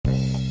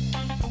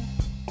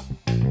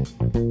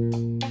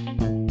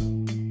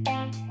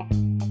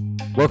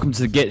Welcome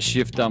to the Get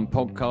Shift Done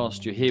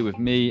podcast. You're here with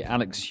me,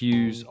 Alex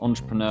Hughes,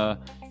 entrepreneur,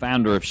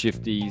 founder of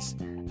Shifties,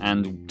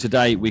 and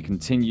today we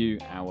continue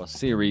our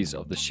series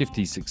of the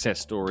Shifties success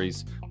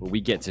stories, where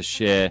we get to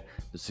share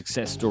the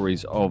success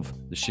stories of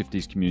the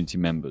Shifties community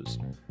members.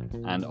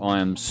 And I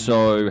am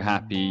so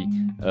happy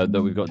that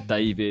we've got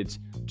David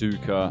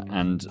Duca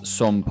and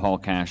Som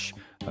Parkash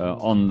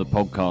on the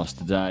podcast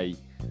today.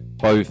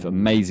 Both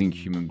amazing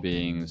human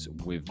beings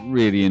with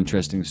really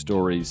interesting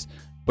stories,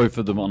 both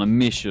of them on a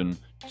mission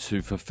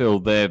to fulfill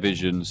their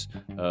visions,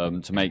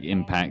 to make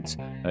impact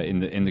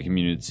in the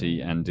community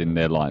and in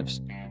their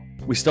lives.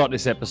 We start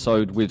this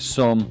episode with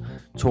Som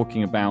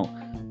talking about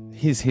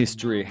his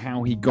history,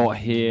 how he got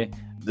here,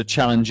 the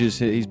challenges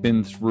he's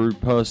been through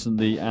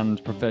personally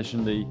and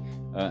professionally,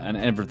 and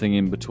everything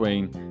in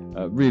between.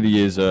 Really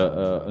is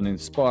an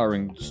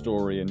inspiring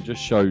story, and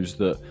just shows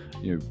that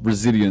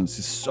resilience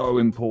is so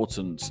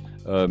important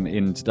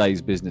in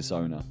today's business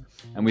owner.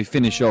 And we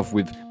finish off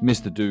with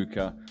Mr.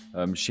 Duca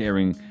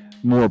sharing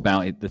more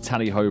about the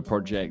Tally Ho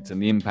project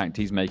and the impact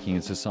he's making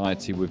in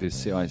society with his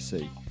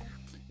CIC.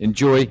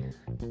 Enjoy.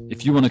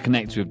 If you want to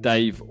connect with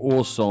Dave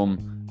or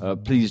Som,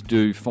 please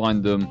do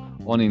find them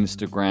on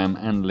Instagram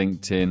and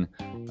LinkedIn,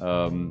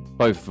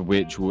 both of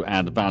which will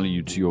add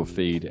value to your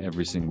feed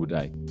every single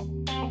day.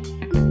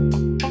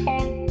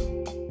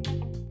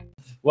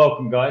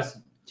 Welcome, guys.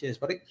 Cheers,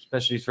 buddy.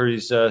 Especially through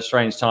these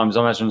strange times.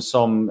 I imagine,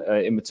 Som,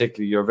 in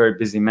particular, you're a very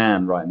busy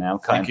man right now.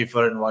 Thank you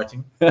for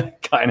inviting.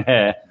 Cutting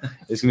hair.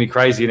 It's going to be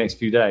crazy the next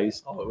few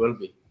days. Oh, it will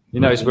be. You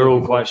notice we're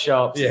all quite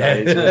sharp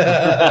today.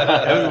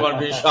 Yeah. Everyone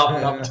being sharp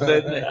enough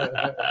today.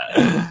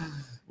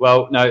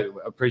 Well, no, I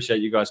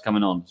appreciate you guys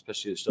coming on,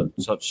 especially at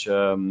such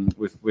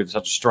with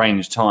such a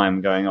strange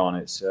time going on.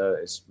 It's a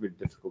really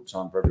difficult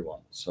time for everyone.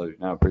 So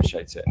no, I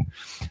appreciate it.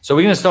 So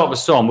we're going to start with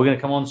Som. We're going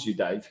to come on to you,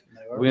 Dave.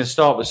 We're going to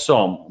start with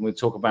Som, and we'll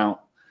talk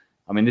about.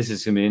 I mean, this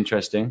is going to be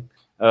interesting.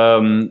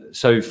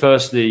 So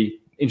firstly,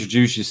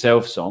 introduce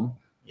yourself, Som.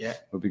 Yeah.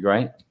 Would be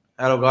great.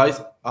 Hello, guys.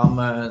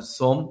 I'm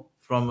Som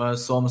from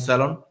Som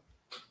Salon.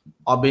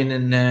 I've been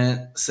in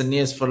St.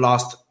 Neots for the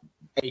last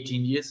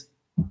 18 years.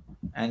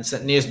 And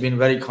St. Neots has been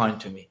very kind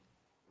to me.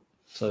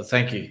 So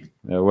thank you.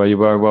 Yeah, well, you're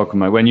very welcome,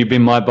 mate. When you've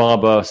been my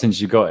barber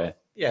since you got here.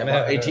 Yeah,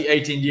 about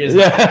 18 years.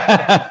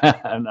 Yeah.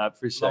 And I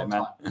appreciate it,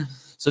 man.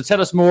 So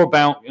tell us more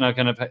about,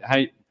 kind of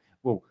how,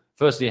 well,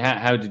 firstly,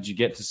 how did you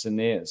get to St.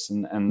 Neots,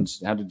 and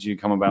how did you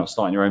come about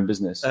starting your own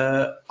business?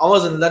 I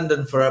was in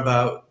London for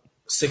about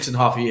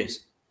 6.5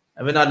 years.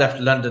 And when I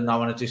left London, I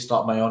wanted to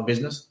start my own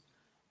business.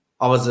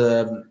 I was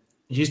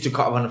used to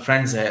cut one of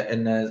friends here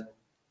in the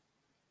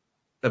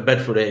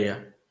Bedford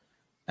area.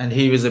 And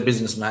he was a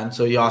businessman,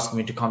 so he asked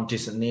me to come to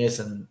St. Neots,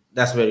 and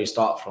that's where we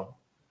start from.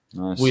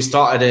 Nice. We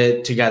started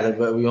it together,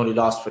 but we only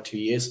last for 2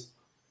 years.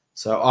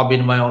 So I've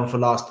been on my own for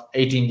the last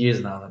 18 years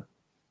now. Then.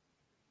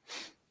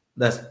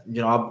 That's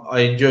I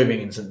enjoy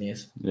being in St.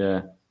 Neots.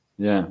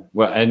 Yeah.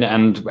 Well,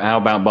 and how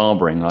about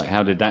barbering? Like,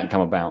 how did that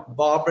come about?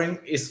 Barbering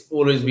is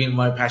always been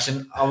my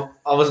passion. I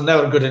was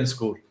never good in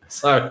school,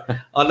 so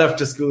I left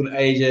the school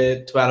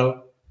age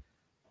 12.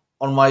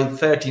 On my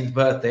 13th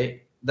birthday.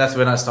 That's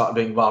when I started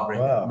doing barbering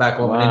back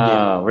home in India.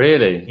 Wow,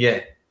 really?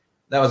 Yeah.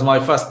 That was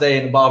my first day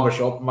in the barber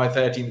shop, my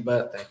 13th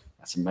birthday.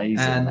 That's amazing,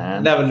 and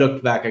man. Never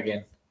looked back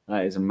again.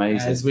 That is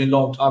amazing. It's been a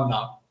long time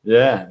now.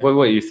 Yeah. What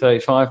are you,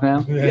 35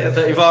 now? Yeah,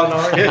 35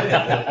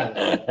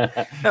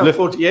 now. I'm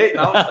 48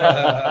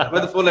 now.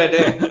 With a full head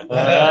in.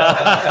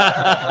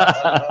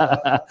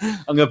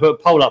 I'm going to put a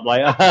poll up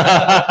later.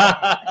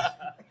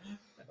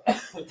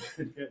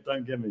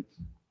 Don't get me.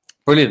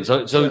 Brilliant.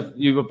 So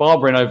you were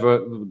barbering over.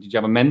 Did you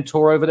have a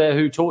mentor over there?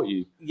 Who taught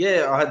you?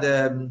 Yeah, I had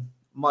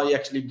my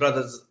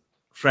brother's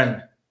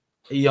friend.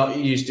 He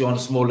used to own a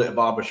small little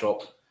barber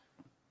shop.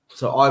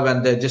 So I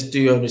went there just to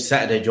do a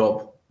Saturday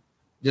job,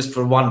 just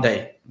for one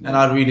day, and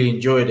I really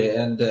enjoyed it.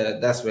 And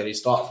that's where he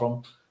started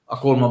from. I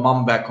called my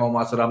mum back home.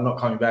 I said I'm not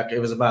coming back. It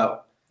was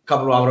about a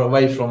couple of hours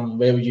away from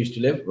where we used to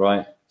live.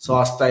 Right. So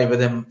I stayed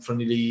with him for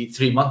nearly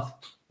 3 months.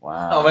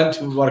 Wow. I went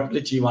to work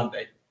literally one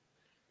day.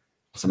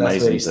 That's amazing.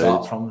 That's where he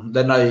started from.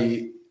 Then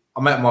I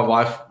met my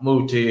wife,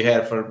 moved to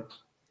here for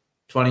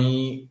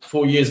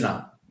 24 years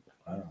now.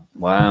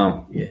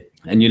 Wow. Yeah.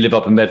 And you live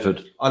up in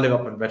Bedford? I live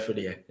up in Bedford,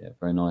 yeah. Yeah,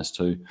 very nice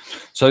too.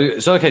 So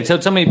okay,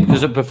 tell me,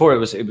 because before it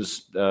was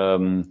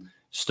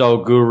Style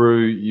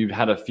Guru, you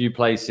had a few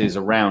places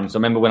around. So I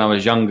remember when I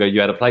was younger, you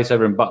had a place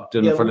over in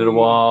Buckton for a little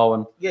while.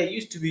 And yeah, it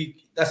used to be,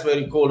 that's where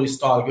you call it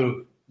Style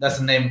Guru. That's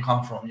the name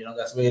come from,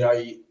 that's where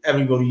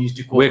everybody used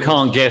to call it. We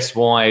can't guess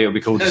why it would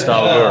be called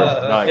Style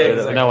Guru. Like, yeah,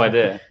 exactly. No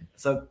idea.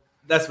 So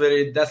that's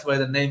where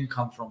the name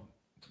come from.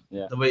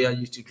 Yeah. The way I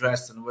used to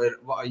dress and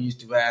what I used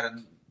to wear,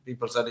 and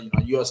people said,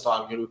 you're a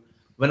Style Guru.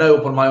 When I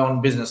opened my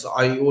own business,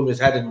 I always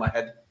had in my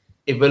head,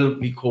 it will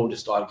be called a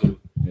Style Guru.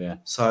 Yeah.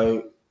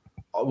 So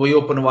we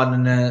opened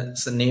one in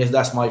St. Neots.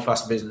 That's my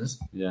first business.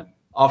 Yeah.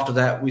 After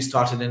that, we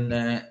started in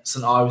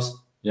St. Ives,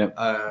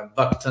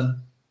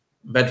 Buckton,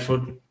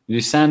 Bedford. You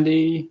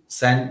Sandy?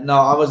 No,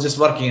 I was just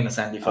working in a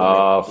Sandy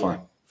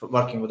for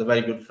working with a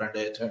very good friend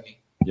there,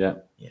 Tony. Yeah.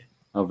 Yeah.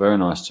 Oh, very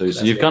nice too.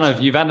 So you've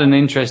had an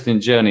interesting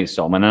journey,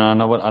 Tom, and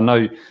I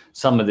know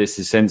some of this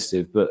is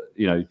sensitive, but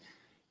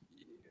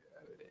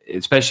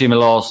especially in the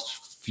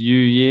last few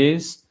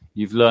years,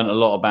 you've learned a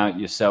lot about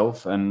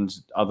yourself and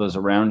others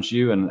around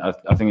you, and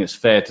I think it's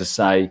fair to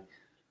say,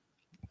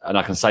 and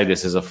I can say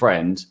this as a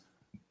friend,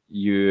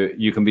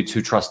 you can be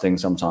too trusting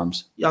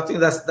sometimes. Yeah, I think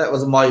that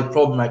was my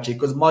problem actually,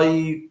 because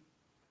my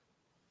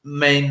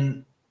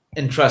main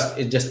interest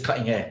is just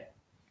cutting hair.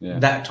 Yeah.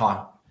 That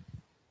time,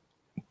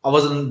 I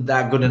wasn't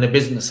that good in the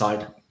business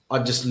side. I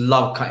just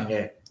love cutting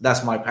hair.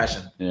 That's my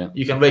passion. Yeah.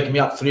 You can wake me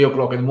up 3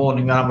 o'clock in the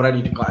morning and I'm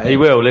ready to cut hair. He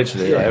will,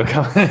 literally. Yeah. He'll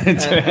come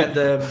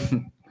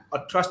and I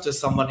trusted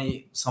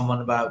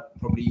someone about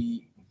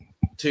probably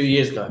 2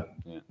 years ago.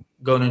 Yeah.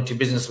 Going into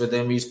business with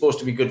him. He's supposed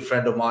to be a good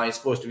friend of mine. He's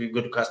supposed to be a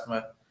good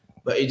customer.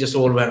 But it just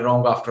all went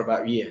wrong after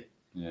about a year.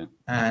 Yeah.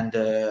 And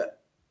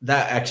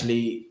that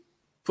actually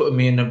put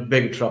me in a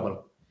big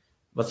trouble.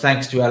 But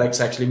thanks to Alex,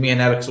 actually, me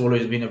and Alex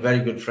always been a very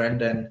good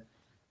friend. And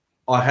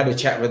I had a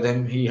chat with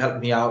him. He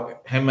helped me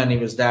out. Him and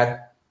his dad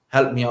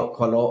helped me out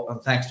quite a lot.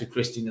 And thanks to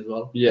Christine as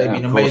well. Yeah, they've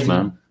been of course,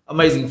 man.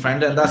 Amazing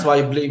friend. And that's why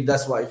I believe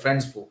that's what you're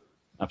friends for.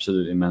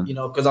 Absolutely, man.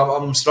 Because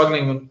I'm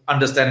struggling with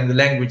understanding the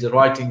language, the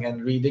writing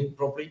and reading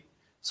properly.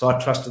 So I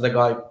trusted the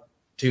guy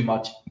too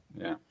much.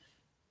 Yeah.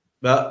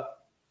 But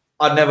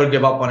I never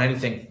give up on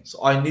anything.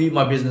 So I knew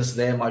my business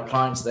there, my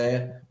clients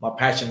there, my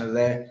passion is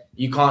there.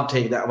 You can't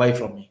take that away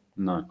from me.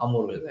 No. I'm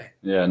always there.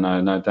 Yeah,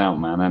 no doubt,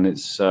 man. And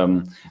it's,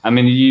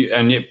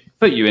 it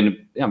put you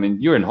in,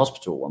 you're in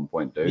hospital at one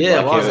point, dude.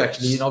 Yeah, I was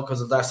actually,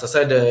 because of that. So I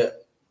said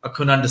I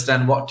couldn't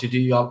understand what to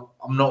do.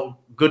 I'm not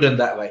good in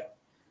that way.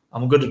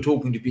 I'm good at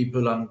talking to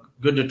people. I'm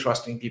good at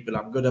trusting people.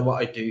 I'm good at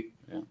what I do.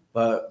 Yeah.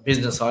 But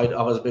business side,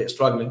 I was a bit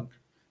struggling.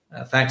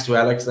 Thanks to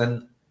Alex.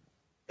 And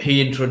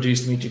he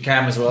introduced me to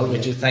Cam as well,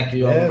 which is thank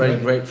you. I'm very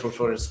grateful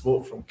for his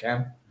support from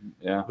Cam.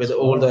 Yeah. With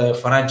all the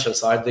financial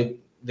side,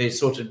 they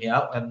sorted me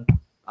out, and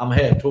I'm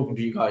here talking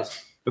to you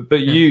guys.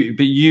 But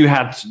you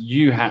had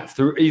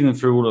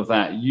through all of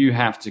that, you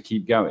have to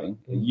keep going.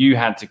 You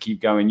had to keep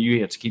going. You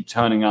had to keep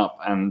turning up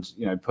and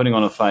putting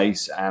on a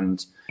face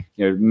and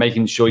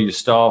making sure your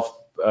staff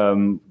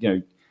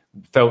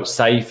felt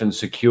safe and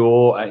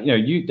secure.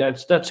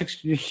 That's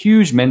a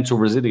huge mental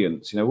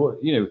resilience.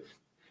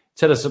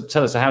 Tell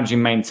us how did you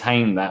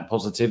maintain that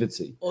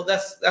positivity? Well,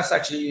 that's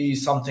actually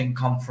something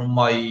come from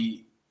my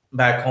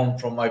back home,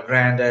 from my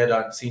granddad.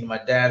 I've seen my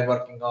dad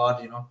working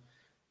hard,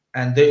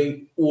 and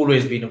they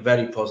always been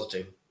very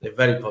positive. They're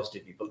very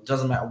positive people. It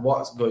doesn't matter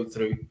what's going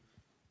through.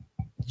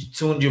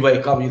 Soon as you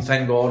wake up, you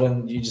thank God,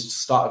 and you just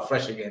start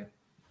fresh again.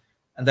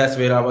 And that's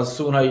where I was.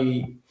 Soon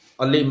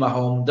I leave my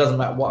home. Doesn't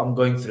matter what I'm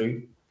going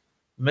through.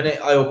 The minute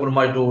I open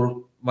my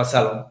door, my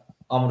salon,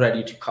 I'm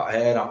ready to cut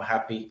hair. I'm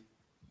happy.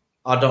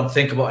 I don't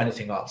think about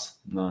anything else.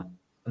 No.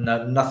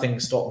 Nothing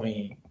stopped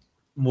me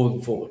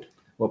moving forward.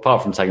 Well,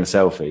 apart from taking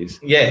selfies.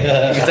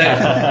 Yeah,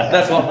 exactly.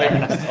 That's what made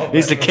me stop.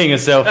 He's the king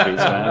of selfies,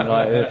 man.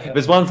 If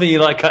there's one thing you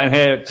like cutting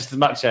hair just as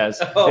much as,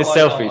 it's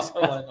selfies.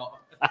 Why not?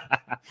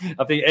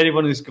 I think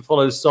anyone who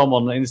follows Som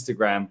on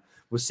Instagram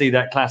will see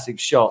that classic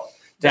shot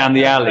down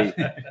the alley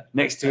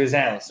next to his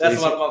house.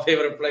 That's one of my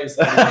favorite places.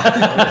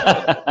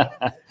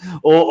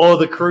 or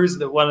the cruise,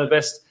 that one of the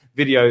best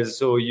videos I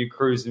saw you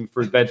cruising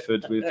through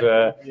Bedford with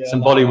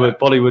some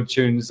Bollywood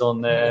tunes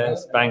on there,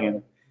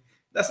 banging.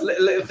 That's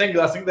little things.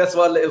 I think that's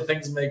why little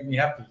things make me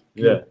happy.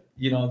 Yeah.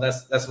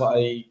 That's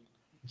why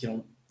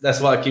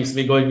that's why keeps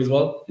me going as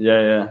well.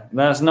 Yeah.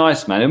 That's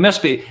nice, man. It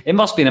must be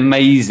an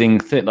amazing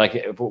thing.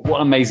 Like, what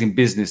an amazing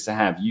business to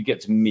have. You get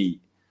to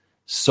meet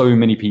so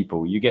many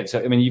people. You get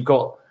to, you've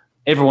got,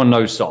 everyone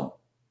knows Som.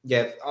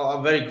 Yeah.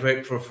 I'm very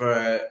grateful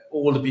for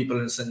all the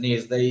people in St.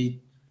 Neots. They've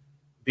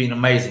been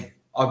amazing.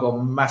 I got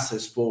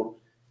massive support.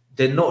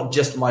 They're not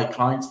just my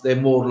clients. They're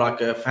more like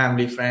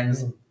family,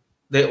 friends.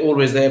 They're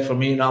always there for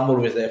me, and I'm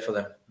always there for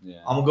them. Yeah.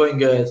 I'm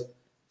going at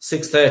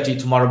 6:30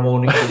 tomorrow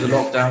morning to the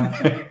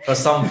lockdown for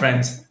some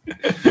friends,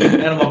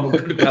 and I'm a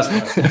good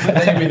customer.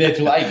 Then you'll be there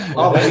till 8.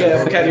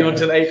 I'll carry on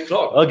till 8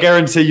 o'clock. I'll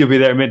guarantee you'll be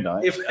there at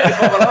midnight. If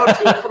I'm allowed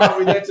to, I'll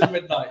be there till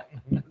midnight.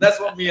 That's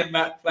what me and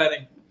Matt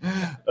planning.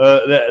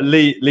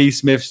 Lee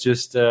Smith's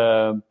just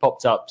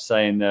popped up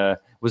saying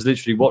was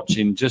literally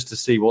watching just to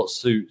see what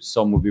suit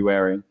Som would be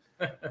wearing.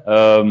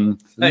 Luke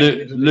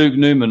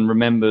Newman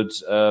remembered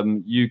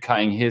you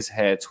cutting his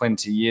hair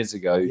 20 years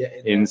ago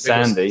in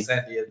Sandy.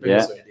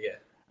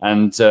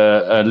 And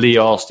Lee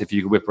asked if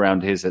you could whip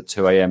around his at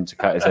 2 a.m. to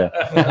cut his hair.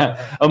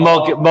 And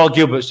Mark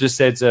Gilbert's just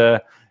said,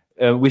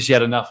 wish you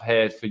had enough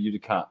hair for you to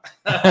cut.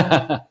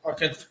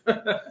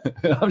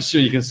 I'm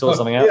sure you can sort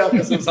something out. Yeah, I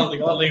can sort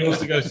something out. Lee wants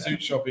to go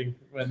suit shopping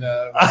when.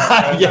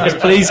 Yeah,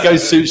 please go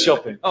suit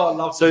shopping. Oh, I'd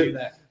love to do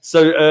that.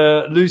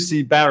 So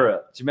Lucy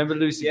Barrett, do you remember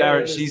Lucy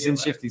Barrett? Lucy She's in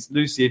Shifties.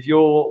 Lucy, if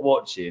you're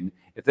watching,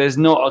 if there's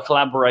not a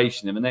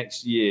collaboration in the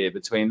next year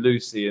between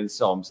Lucy and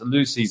Som, so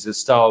Lucy's a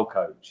style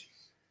coach.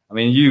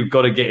 You've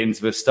got to get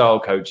into the style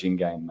coaching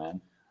game, man.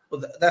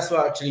 Well, that's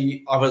what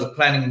actually I was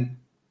planning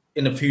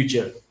in the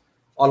future.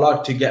 I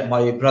like to get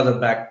my brother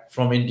back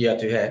from India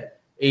to here.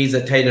 He's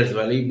a tailor as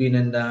well. He's been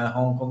in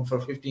Hong Kong for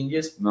 15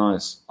 years.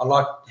 Nice. I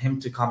like him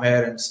to come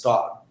here and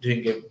start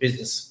doing a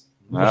business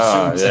with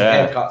Ah, suits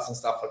yeah. and haircuts and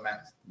stuff for men.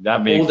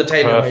 That'd be All the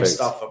tailor-made perfect.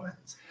 stuff for men.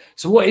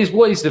 So what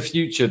is the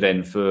future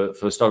then for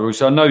Stargroup?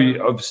 So I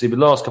know obviously the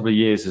last couple of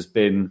years has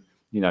been,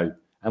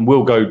 and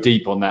we'll go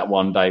deep on that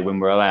one day when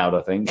we're allowed,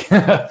 I think.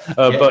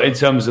 But in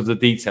terms of the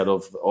detail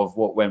of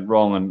what went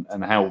wrong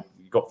and how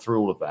you got through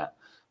all of that.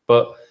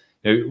 But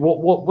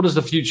what does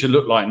the future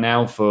look like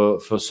now for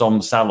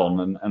Som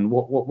Salon and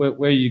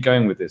where are you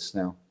going with this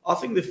now? I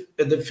think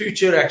the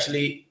future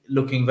actually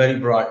looking very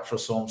bright for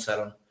Som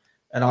Salon.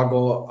 And I've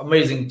got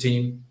amazing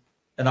team.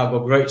 And I've got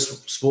great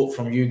support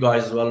from you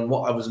guys as well.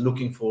 What I was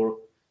looking for,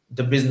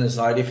 the business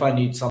side. If I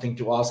need something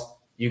to ask,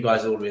 you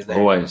guys are always there.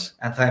 Always.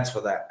 And thanks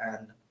for that.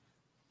 And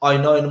I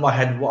know in my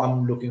head what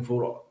I'm looking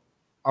for.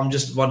 I'm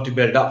just want to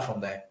build up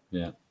from there.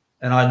 Yeah.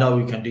 And I know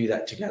we can do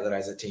that together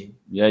as a team.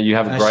 Yeah, you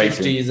have a great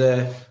team.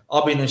 Shifties,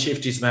 I've been a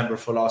Shifties member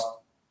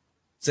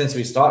since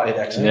we started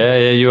actually.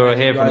 Yeah, you were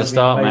here from the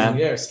start, man.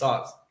 Yeah, it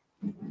starts.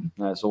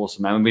 That's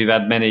awesome, man. We've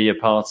had many a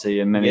party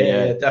and many.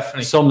 Yeah,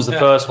 definitely. Som's the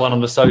first one on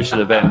the social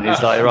event.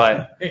 He's like,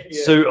 right,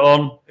 suit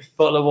on,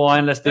 bottle of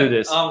wine, let's do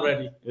this. I'm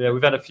ready. Yeah,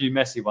 we've had a few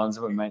messy ones,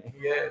 haven't we, mate?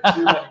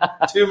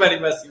 Yeah, too many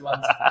messy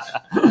ones.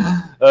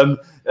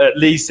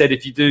 Lee said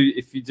if you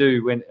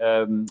do,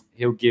 when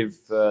he'll give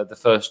the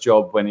first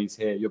job when he's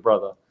here, your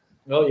brother.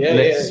 Oh yeah,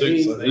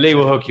 Lee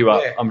will hook you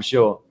up, yeah. I'm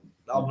sure.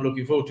 I'm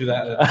looking forward to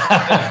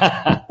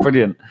that.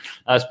 Brilliant.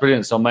 That's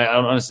brilliant, Som, mate.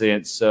 Honestly,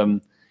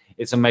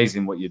 it's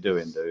amazing what you're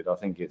doing, dude. I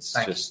think it's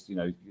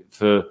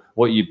for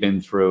what you've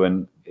been through,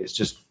 and it's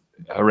just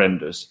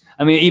horrendous.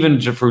 I mean, even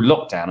through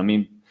lockdown. I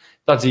mean,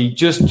 bloody,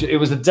 it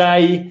was the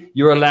day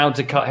you're allowed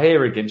to cut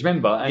hair again. Do you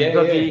remember?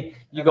 And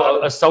you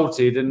got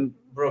assaulted and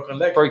broke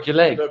your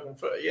leg. Broken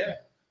foot, yeah.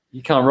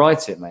 You can't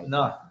write it, mate.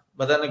 No,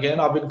 but then again,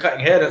 I've been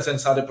cutting hair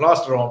since I had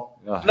plaster on.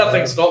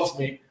 Nothing stops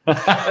me.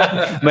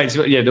 Makes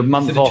the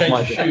month off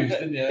might be. Shoes,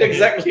 didn't you?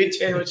 Exactly,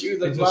 change my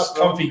shoes and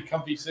plaster on.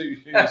 Comfy shoes.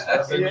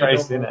 That's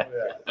crazy, isn't it?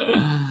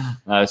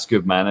 No, it's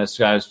good, man.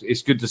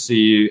 It's good to see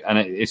you, and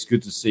it's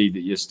good to see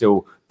that you're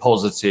still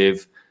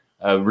positive,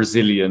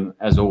 resilient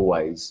as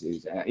always.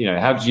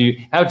 How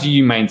do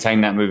you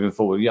maintain that moving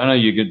forward? I know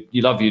you're good.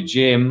 You love your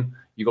gym.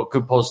 You got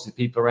good, positive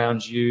people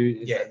around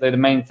you. They're the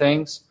main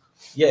things.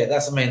 Yeah,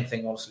 that's the main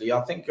thing. Honestly,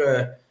 I think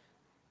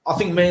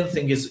main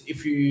thing is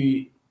if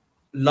you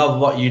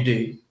love what you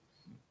do,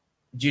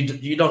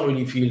 you don't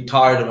really feel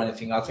tired of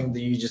anything. I think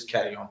that you just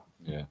carry on.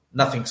 Yeah,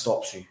 nothing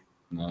stops you.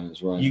 No,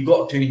 that's right. You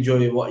got to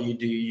enjoy what you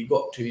do. You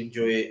got to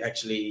enjoy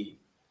actually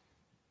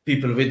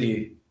people with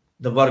you.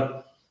 The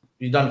work,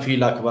 you don't feel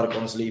like work,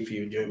 honestly, if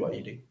you enjoy what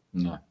you do.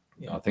 No.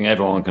 I think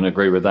everyone can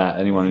agree with that.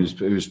 Anyone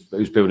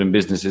who's building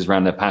businesses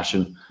around their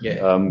passion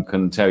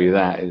can tell you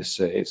that.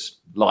 It's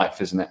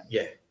life, isn't it?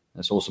 Yeah.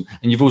 That's awesome.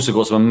 And you've also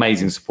got some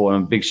amazing support,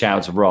 and big shout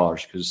out to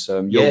Raj, because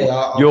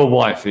your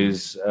wife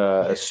is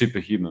a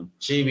superhuman.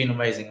 She's been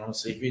amazing,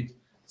 honestly.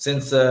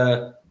 Since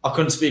I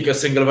couldn't speak a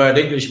single word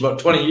English about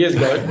 20 years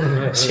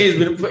ago, she's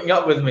been putting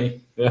up with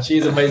me. Yeah.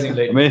 She's an amazing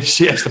lady. I mean,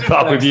 she has to put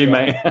up with you,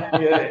 mate.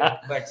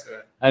 Thanks,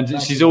 man.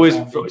 And she's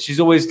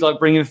always like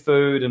bringing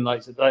food and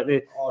like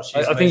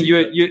I think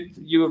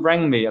you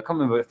rang me. I can't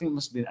remember. I think it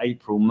must have been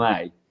April,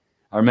 May.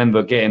 I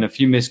remember getting a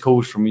few missed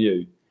calls from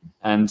you.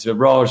 And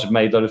Raj had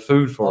made a lot of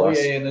food for us.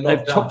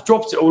 They've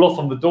dropped it all off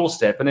on the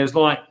doorstep, and it was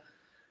like,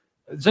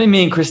 it's only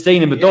me and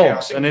Christine and the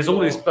dogs, and there's all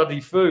this bloody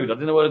food. I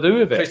didn't know what to do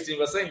with it. Christine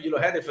was saying you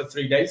had it for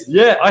 3 days.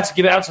 Yeah, I had to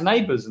give it out to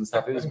neighbours and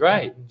stuff. It was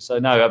great. So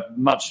no,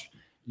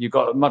 you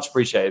got much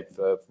appreciated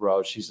for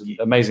Raj. She's an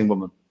amazing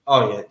woman.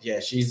 Oh yeah,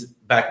 she's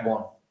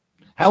backbone.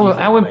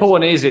 How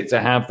important is it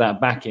to have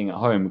that backing at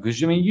home?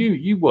 Because I mean,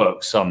 you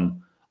work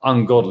some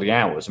ungodly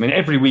hours. I mean,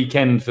 every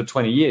weekend for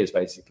 20 years,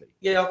 basically.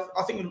 Yeah,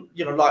 I think,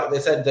 like they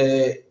said,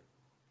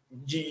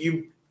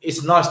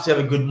 it's nice to have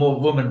a good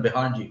woman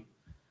behind you.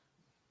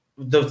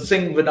 The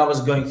thing when I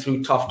was going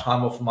through tough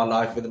time of my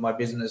life with my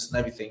business and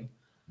everything,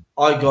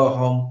 I go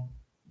home,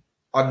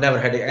 I never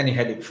had any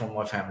headache from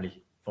my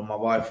family, from my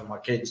wife, from my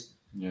kids.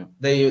 Yeah,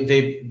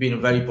 they've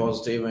been very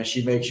positive, and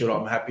she makes sure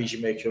I'm happy.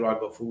 She makes sure I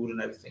got food and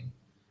everything.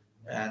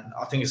 And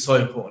I think it's so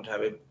important to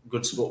have a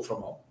good support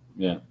from home.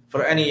 Yeah.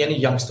 For any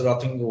youngster, I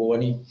think, or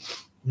any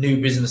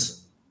new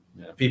business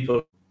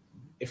people,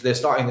 if they're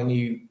starting a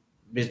new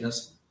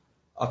business,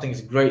 I think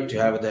it's great to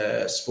have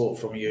the support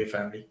from your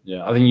family.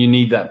 Yeah, I think you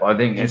need that. But I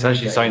think it's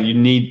actually something you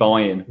need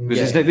buy-in,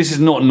 because this is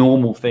not a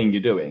normal thing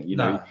you're doing.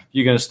 If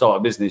you're going to start a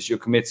business, you're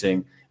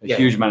committing a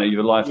huge amount of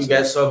your life. You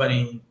get so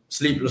many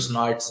sleepless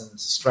nights and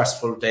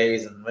stressful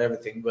days and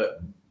everything,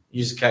 but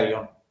you just carry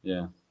on.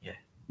 Yeah.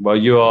 Well,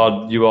 you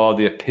are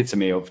the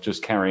epitome of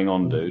just carrying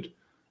on, dude.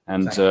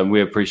 And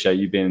we appreciate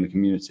you being in the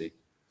community.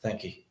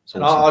 Thank you.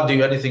 And I'll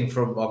do anything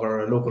from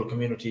our local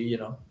community,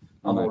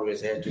 I'm always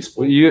here to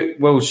support.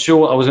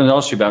 Sean, I was going to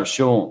ask you about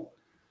Sean,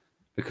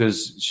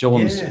 because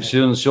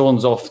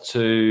Sean's off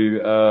to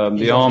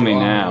the army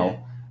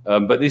now.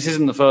 But this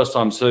isn't the first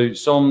time. So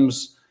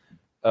Som's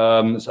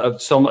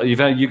So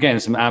you're getting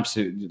some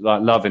absolute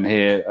love in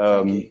here.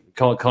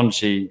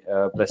 Conchi,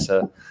 bless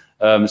her.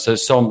 So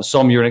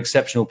Som, you're an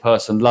exceptional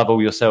person. Love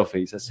all your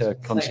selfies. That's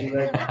Conchi. Thank you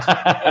very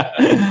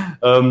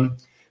much.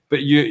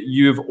 But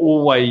you've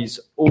always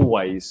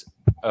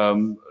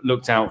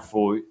looked out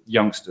for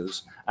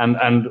youngsters,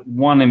 and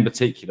one in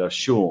particular,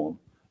 Sean,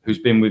 who's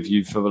been with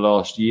you for the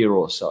last year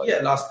or so.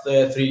 Yeah, last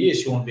 3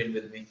 years, Sean been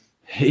with me.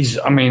 He's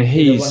a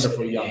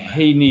wonderful young man.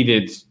 He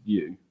needed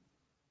you,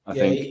 I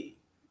think.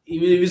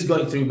 He was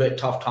going through a bit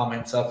tough time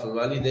himself as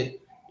well.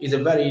 He's a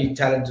very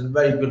talented,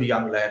 very good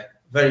young lad,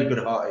 very good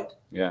hearted.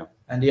 Yeah.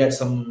 And he had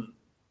some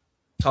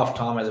tough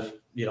time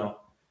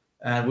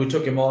and we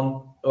took him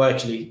on. Oh,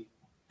 actually,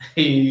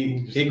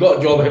 he got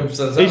a job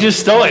himself. He just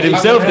started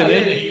himself,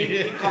 didn't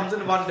he? He comes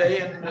in one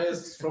day and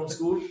is from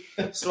school,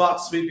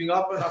 starts sweeping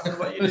up, and I said,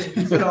 "What are you doing?"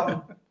 He said,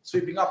 "I'm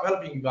sweeping up,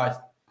 helping you guys."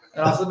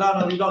 And I said,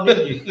 "No, we don't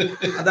need you."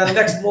 And then the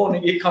next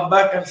morning he come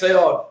back and say,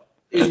 "Oh,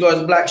 he's got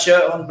his black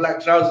shirt on,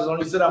 black trousers on."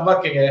 He said, "I'm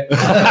working here."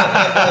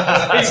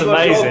 That's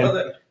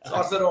amazing. So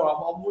I said,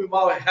 "Oh, we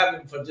might have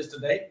him for just a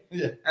day."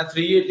 Yeah. And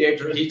 3 years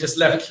later, he just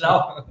left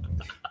now.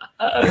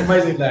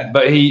 Amazing that.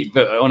 But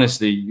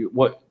honestly,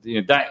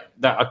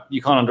 that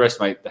you can't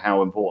underestimate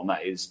how important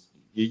that is.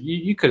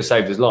 You could have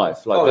saved his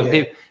life.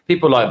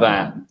 People like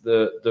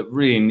that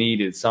really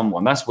needed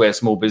someone. That's where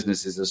small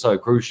businesses are so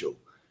crucial.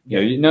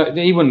 He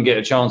wouldn't get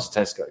a chance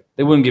at Tesco.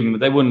 They wouldn't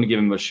give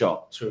him a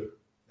shot. True.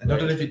 And I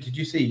don't know did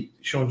you see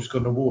Sean just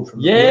got an award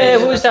from? Yeah,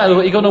 what was that?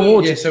 He got an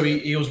award. Yeah, so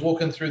he was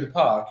walking through the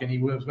park and he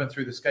went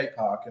through the skate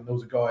park and there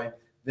was a guy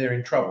there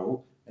in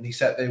trouble and he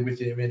sat there with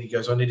him and he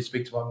goes, "I need to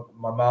speak to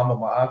my mum or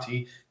my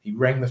auntie." He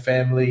rang the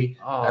family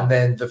and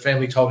then the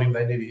family told him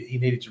he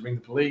needed to ring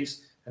the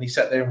police and he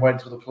sat there and waited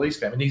until the police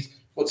came. And he's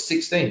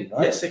 16,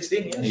 right? Yeah,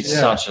 16. Yes. He's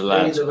such a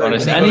lad, He's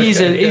honestly, and he's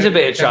a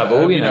bit of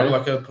trouble,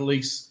 like a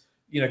police.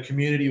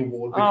 Community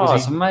award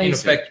because he, in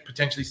effect,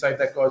 potentially saved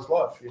that guy's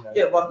life.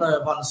 Yeah,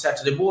 one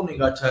Saturday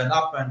morning I turned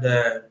up and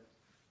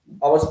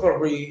I was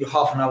probably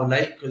half an hour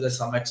late because there's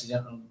some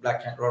accident on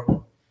Black Kent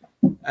Road.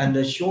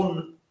 And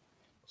Sean,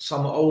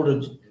 some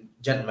older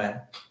gentleman,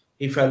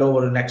 he fell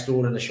over next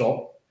door in the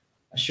shop.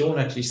 And Sean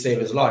actually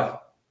saved his life.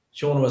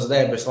 Sean was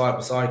there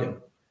beside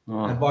him.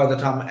 Oh. And by the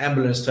time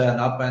ambulance turned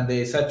up and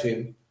they said to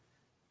him,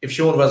 if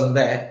Sean wasn't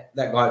there,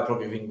 that guy would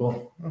probably been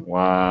gone.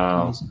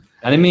 Wow.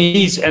 And I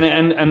mean,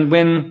 and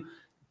when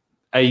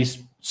a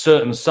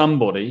certain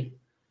somebody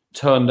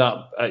turned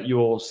up at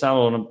your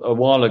salon a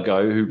while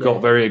ago who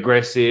got very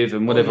aggressive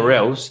and whatever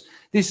else,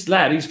 this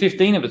lad, he's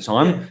 15 at the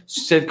time,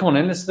 said, "Come on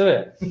then, let's do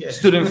it." Yeah.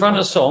 Stood in front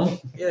of Som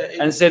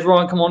and said,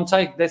 "Right, come on,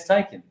 let's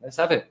take him. Let's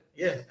have it."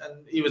 Yeah,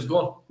 and he was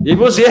gone. He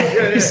was,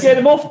 He scared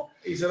him off.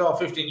 He said, "Oh,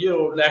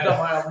 15-year-old lad,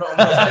 I'm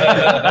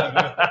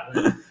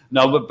not."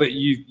 No, but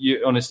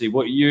you honestly,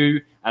 what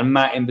you and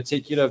Matt in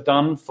particular have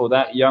done for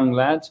that young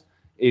lad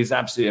is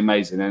absolutely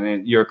amazing,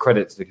 and you're a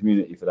credit to the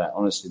community for that,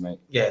 honestly, mate.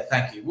 Yeah,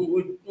 thank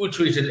you. We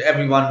treated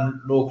everyone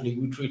locally.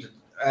 We treated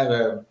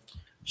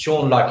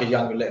Sean like a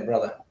younger little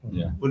brother.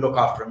 Yeah, we look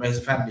after him as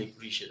a family.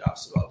 Appreciate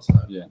us as well. So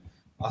yeah,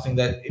 I think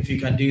that if you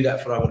can do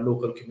that for our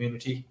local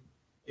community,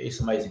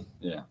 it's amazing.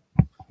 Yeah.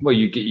 Well,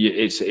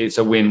 it's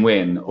a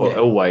win-win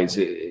always.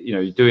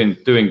 You're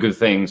doing good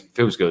things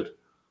feels good,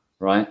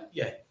 right?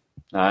 Yeah.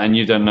 And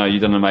you've done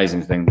an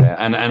amazing thing there,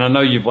 and I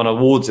know you've won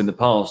awards in the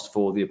past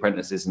for the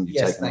apprentices, and you've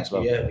taken as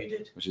well. Yeah, we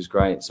did, which is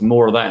great. Some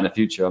more of that in the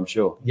future, I'm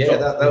sure. Yeah,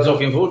 I was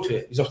looking forward to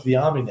it. He's off to the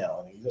army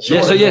now.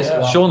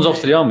 Sean's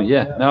off to the army.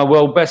 Yeah. Now,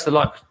 well, best of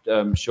luck,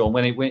 Sean.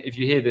 If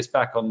you hear this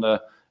back on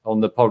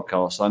the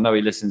podcast, I know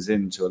he listens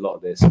in to a lot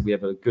of this. We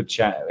have a good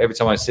chat every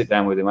time I sit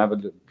down with him. I have a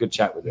good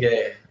chat with him.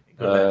 Yeah.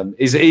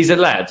 He's a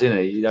lad, isn't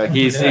he?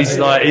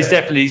 He's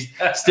definitely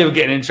still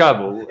getting in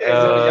trouble.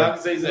 Yeah,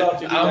 he's allowed to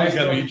do that. Army's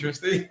going to be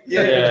interesting.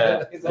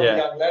 Yeah. He's not a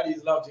young lad.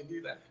 He's allowed to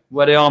do that.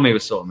 Well, the army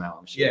was sorting him out,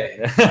 I'm sure.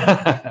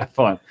 Yeah.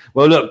 Fine.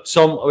 Well, look,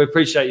 Tom, we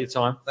appreciate your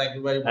time. Thank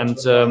you very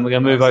much. And we're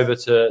going to move over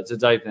to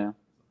Dave now.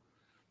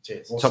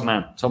 Cheers. Top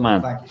man.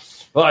 Thank you.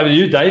 Well, over to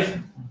you,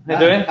 Dave. How you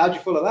doing? How'd you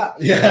follow that?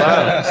 Yeah.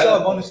 Wow.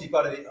 So honestly,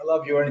 buddy, I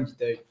love your energy,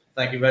 dude.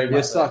 Thank you very much.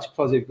 You're such a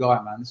positive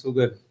guy, man. It's all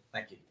good.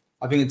 Thank you.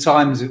 I think at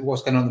times,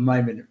 what's going on at the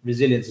moment,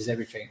 resilience is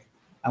everything.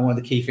 And one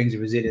of the key things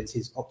of resilience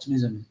is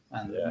optimism.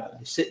 And you're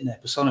sitting there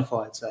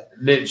personified. So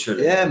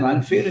literally. Yeah,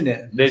 man, feeling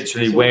it.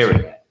 Literally wearing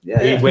it.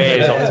 Yeah. He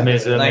wears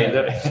optimism.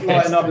 It's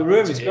lighting up the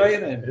room. It's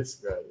great, isn't it?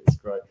 It's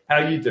great. How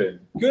are you doing?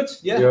 Good.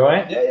 Yeah. You all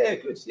right? Yeah,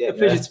 good. Yeah,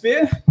 pleasure to be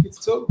here. Good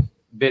to talk.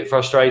 Bit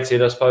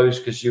frustrated, I suppose,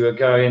 because you could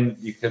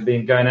have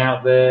been going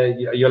out there.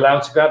 Are you allowed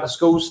to go out to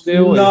school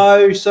still?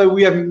 No, so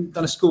we haven't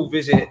done a school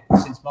visit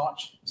since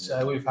March.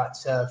 So we've had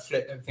to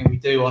flip everything we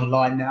do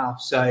online now.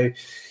 So,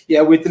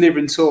 yeah, we're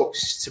delivering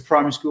talks to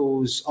primary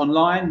schools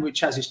online, which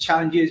has its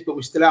challenges, but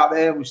we're still out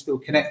there and we're still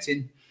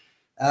connecting.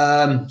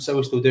 So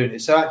we're still doing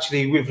it. So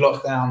actually, with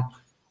lockdown,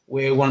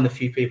 we're one of the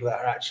few people that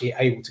are actually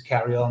able to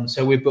carry on.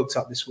 So we're booked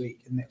up this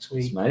week and next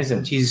week. That's amazing.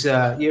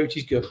 Which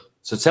is good.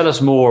 So tell us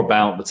more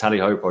about the Tally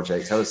Ho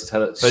project. Tell us. For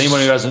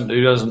anyone who doesn't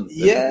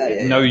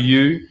know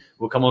you,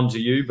 we'll come on to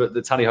you. But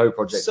the Tally Ho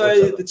project.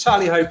 So the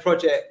Tally Ho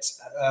project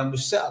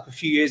was set up a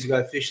few years ago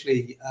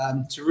officially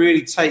to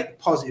really take the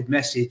positive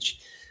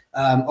message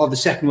of the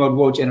Second World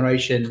War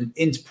generation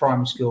into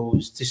primary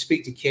schools, to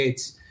speak to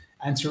kids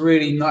and to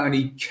really not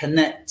only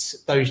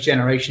connect those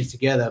generations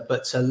together,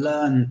 but to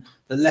learn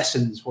the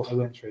lessons, what they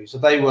went through. So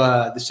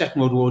the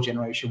Second World War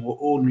generation were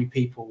ordinary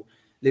people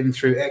living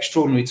through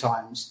extraordinary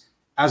times,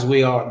 as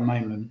we are at the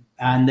moment.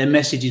 And their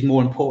message is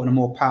more important and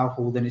more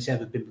powerful than it's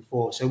ever been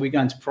before. So we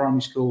go into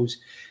primary schools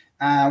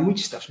and we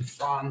just have some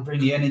fun, bring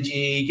the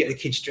energy, get the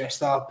kids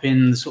dressed up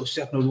in the sort of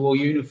Second World War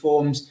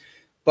uniforms.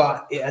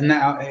 But it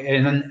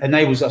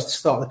enables us to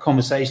start the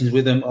conversations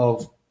with them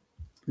of,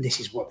 this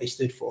is what they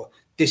stood for.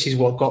 This is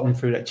what got them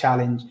through that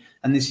challenge.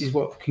 And this is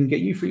what can get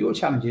you through your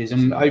challenges,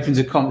 and opens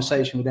a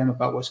conversation with them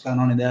about what's going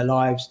on in their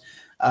lives.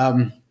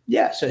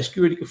 So it's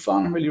really good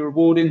fun and really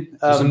rewarding.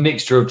 It's a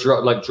mixture of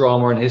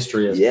drama and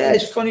history.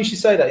 It's funny you should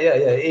say that. Yeah,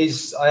 it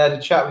is. I had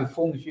a chat with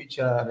Form the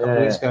Future a couple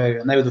of weeks ago,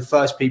 and they were the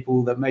first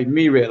people that made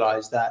me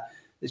realise that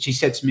she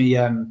said to me,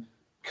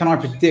 can I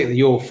predict that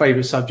your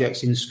favourite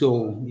subjects in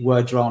school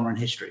were drama and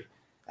history?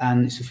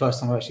 And it's the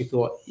first time I actually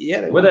thought,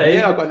 were they?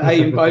 Yeah, I got an A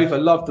in both. I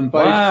loved them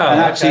both. Wow, and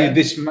actually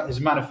this has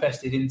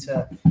manifested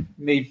into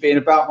me being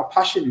about my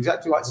passion,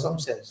 exactly like Tom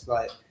says.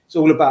 Like, it's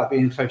all about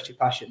being close to your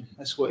passion.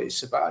 That's what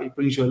it's about. It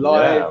brings you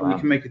alive and you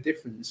can make a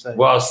difference. So.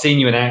 Well, I've seen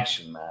you in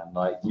action, man.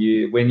 Like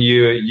when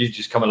you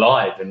just come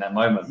alive in that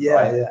moment.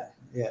 Yeah.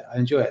 I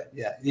enjoy it.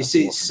 Yeah.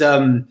 It's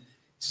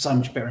so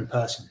much better in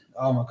person.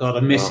 Oh my God, I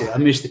miss it. I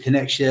miss the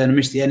connection. I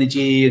miss the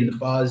energy and the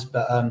buzz.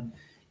 But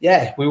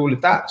we all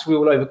adapt. We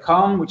all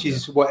overcome, which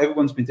is what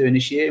everyone's been doing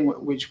this year,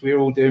 which we're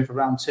all doing for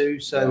round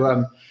 2.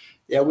 So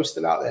we're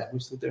still out there. We're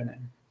still doing it.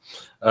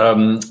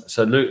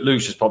 So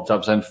Luke's just popped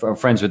up saying, I'm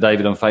friends with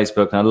David on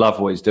Facebook and I love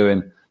what he's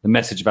doing. The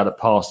message about the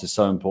past is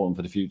so important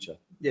for the future.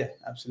 Yeah,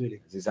 absolutely.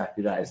 It's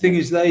exactly that. The thing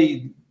is,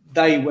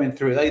 they went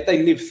through,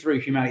 they lived through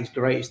humanity's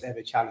greatest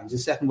ever challenge. The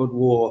Second World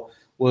War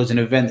was an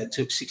event that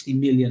took 60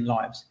 million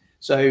lives.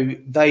 So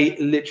they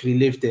literally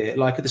lived it.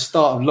 Like at the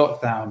start of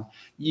lockdown,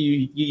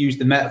 you used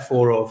the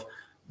metaphor of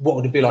what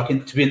would it be like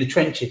to be in the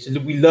trenches.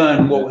 And we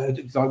learn what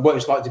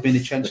it's like to be in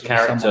the trenches. The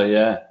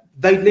character,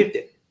 They lived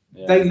it.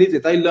 Yeah. They lived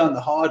it. They learned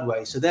the hard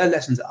way. So their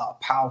lessons are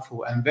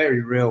powerful and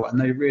very real,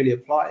 and they really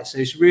apply. So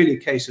it's really a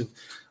case of,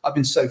 I've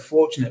been so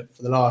fortunate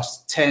for the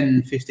last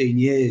 10, 15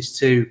 years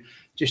to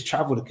just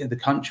travel the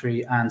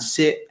country and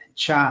sit,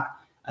 chat,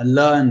 and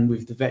learn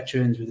with the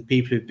veterans, with the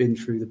people who've been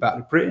through the Battle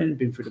of Britain,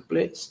 been through the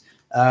Blitz,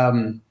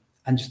 and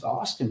just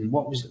ask them,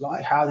 what was it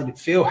like? How did it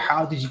feel?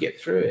 How did you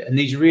get through it? And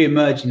these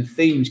re-emerging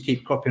themes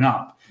keep cropping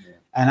up.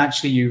 And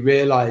actually, you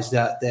realise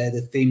that they're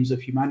the themes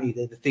of humanity.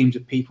 They're the themes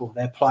of people.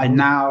 They apply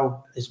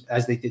now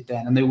as they did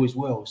then, and they always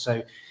will.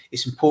 So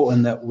it's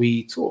important that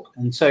we talk.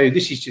 And so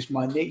this is just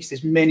my niche.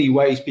 There's many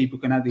ways people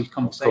can have these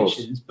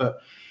conversations, but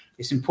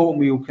it's important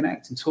we all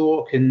connect and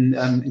talk and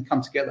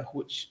come together,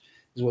 which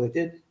is what they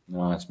did.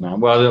 Nice, man.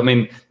 Well, I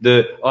mean,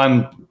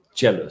 I'm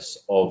jealous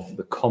of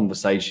the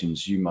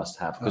conversations you must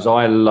have, because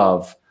I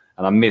love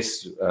and I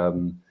miss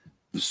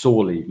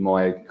sorely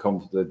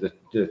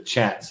the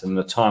chats and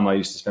the time I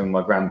used to spend with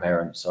my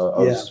grandparents. I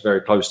was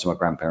very close to my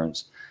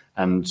grandparents,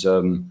 and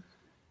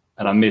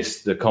I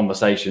miss the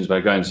conversations when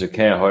I go into a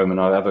care home and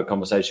I have a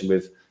conversation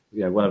with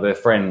one of their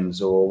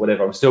friends or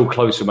whatever. I'm still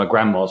close with my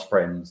grandma's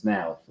friends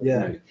now,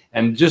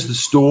 and just the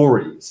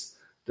stories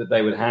that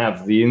they would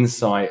have, the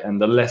insight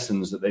and the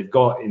lessons that they've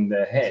got in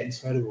their head.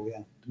 It's incredible,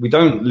 yeah. We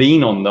don't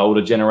lean on the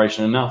older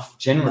generation enough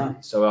generally. No.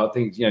 So I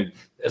think,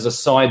 as a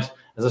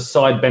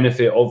side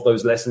benefit of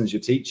those lessons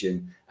you're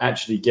teaching,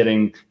 actually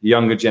getting the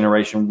younger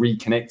generation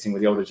reconnecting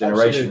with the older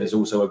generation is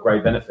also a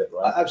great benefit,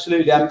 right?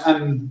 Absolutely.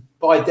 And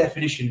by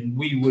definition,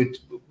 we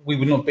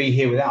would not be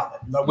here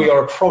without them. We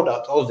are a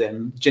product of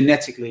them,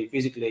 genetically,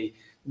 physically.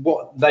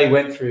 What they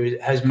went through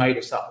has made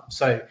us up.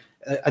 So,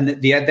 and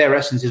their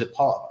essence is a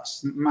part of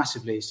us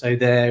massively. So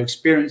their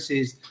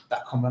experiences,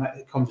 that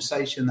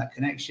conversation, that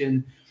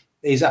connection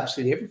is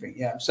absolutely everything.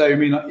 Yeah. So, I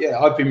mean,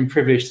 I've been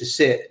privileged to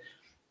sit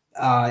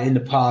in the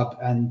pub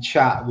and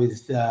chat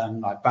with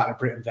like Battle of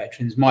Britain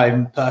veterans. My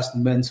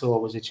personal mentor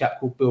was a chap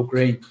called Bill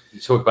Green. You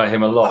talk about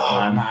him a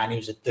lot, man. He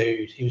was a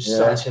dude. He was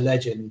such a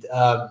legend.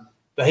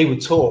 But he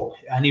would talk,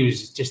 and he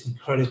was just an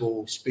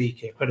incredible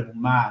speaker, incredible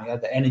man. He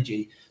had the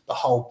energy. The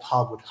whole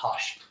pub would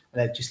hush,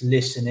 and they'd just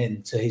listen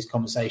in to his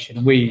conversation.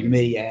 And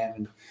me,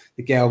 and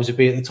the girls would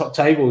be at the top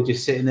table,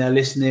 just sitting there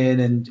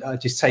listening and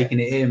just taking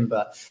it in.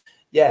 But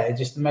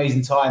just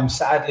amazing time.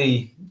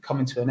 Sadly,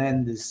 coming to an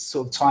end as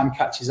sort of time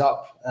catches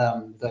up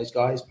with those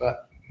guys,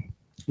 but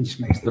it just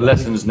makes the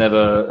lessons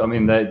never. I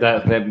mean,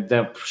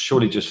 they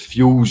surely just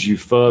fuels you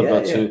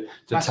further to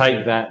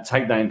take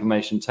that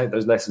information, take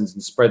those lessons,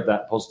 and spread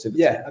that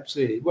positivity. Yeah,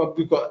 absolutely. Well,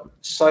 we've got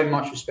so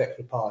much respect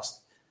for the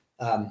past,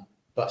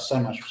 but so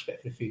much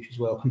respect for the future as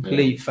well.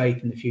 Complete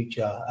faith in the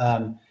future.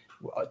 I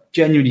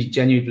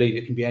genuinely believe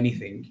it can be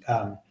anything.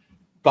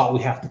 But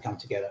we have to come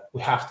together.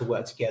 We have to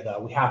work together.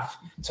 We have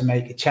to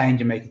make a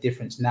change and make a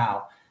difference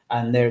now.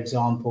 and their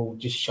example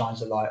just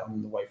shines a light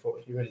on the way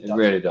forward. It really does. It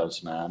really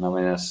does, man. I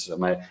mean, that's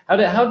amazing.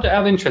 Out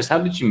of interest, how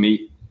did you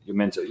meet your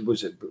mentor?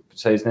 Was it,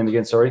 say his name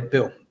again? Sorry,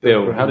 Bill.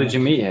 How did you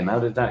meet him? How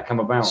did that come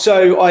about?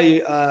 So I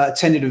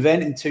attended an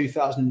event in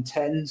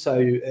 2010. So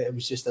it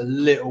was just a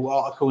little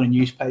article in a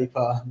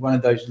newspaper, one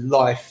of those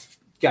life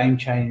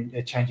changing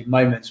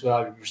moments where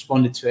I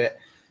responded to it,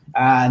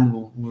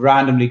 and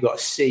randomly got a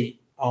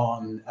seat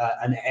on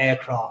an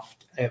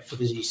aircraft for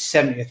the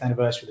 70th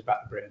anniversary of the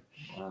Battle of Britain.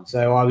 Wow.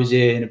 So I was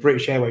in a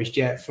British Airways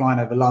jet flying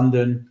over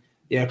London.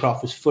 The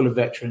aircraft was full of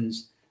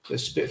veterans. There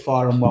was a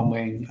Spitfire on one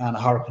wing and a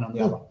Hurricane on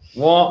the other.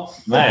 What?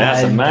 Man,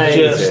 that's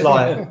amazing. Just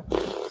like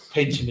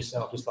pinching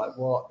myself, just like,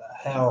 what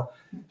the hell?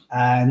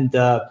 And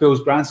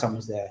Bill's grandson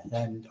was there,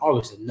 and I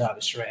was a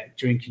nervous wreck,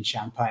 drinking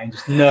champagne,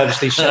 just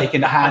nervously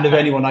shaking the hand of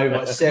anyone over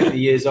like 70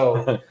 years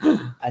old.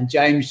 And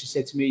James just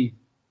said to me,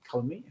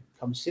 come and meet him,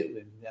 come and sit with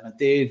him. And I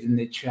did, and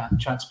it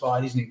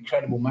transpired. He's an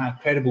incredible man,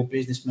 incredible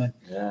businessman.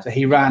 Yeah. So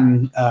he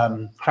ran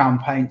Crown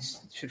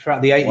Paints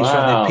throughout the 80s, wow.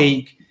 At their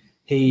peak.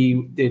 He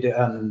did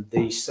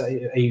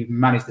he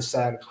managed the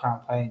sale of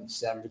Crown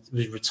Paints,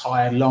 was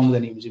retired longer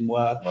than he was in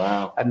work.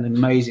 Wow. Had an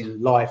amazing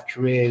life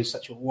career. He was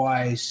such a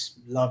wise,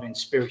 loving,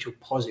 spiritual,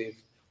 positive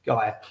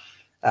guy.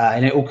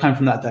 And it all came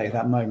from that day,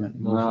 that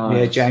moment. Nice.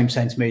 Yeah, James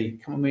saying to me,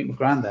 come and meet my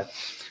granddad.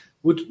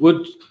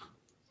 Would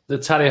the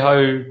Tally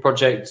Ho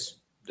project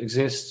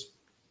exist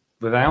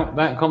without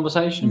that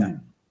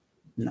conversation?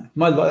 No.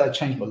 That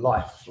changed my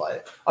life.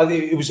 Like, I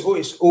think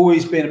it's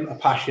always been a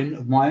passion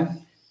of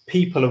mine.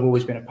 People have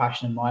always been a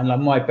passion of mine. Like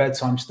my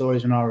bedtime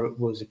stories when I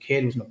was a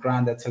kid was my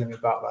granddad telling me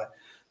about like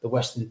the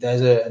Western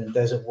Desert and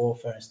desert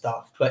warfare and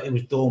stuff. But it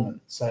was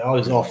dormant, so I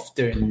was off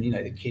doing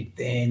the kid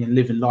thing and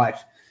living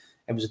life.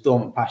 It was a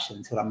dormant passion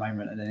until that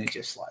moment, and then it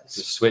just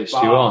switched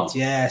you on.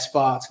 Yeah,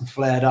 sparked and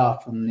flared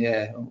up, and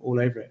I'm all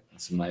over it.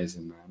 That's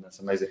amazing, man. That's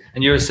amazing.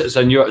 And you're a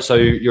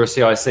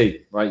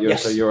CIC, right?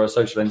 Yes. You're a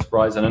social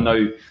enterprise, and I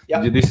know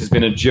this has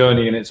been a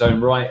journey in its own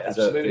right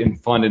in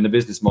finding the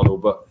business model,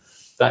 but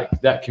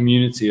that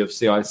community of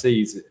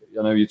CICs,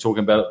 I know you're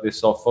talking about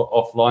this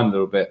offline a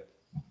little bit.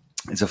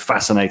 It's a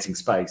fascinating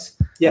space.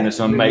 Yeah, and there's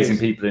some amazing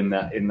people in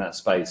that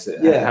space.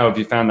 Yeah. How have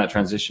you found that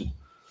transition?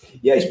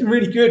 Yeah, it's been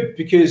really good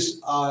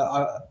because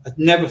I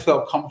never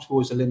felt comfortable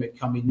as a limited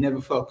company. Never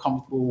felt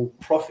comfortable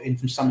profiting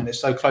from something that's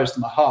so close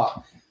to my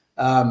heart.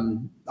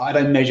 I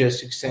don't measure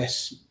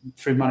success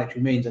through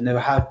monetary means. I never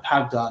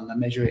have done. I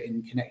measure it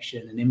in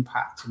connection and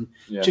impact, and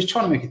just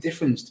trying to make a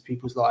difference to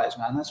people's lives,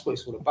 man. That's what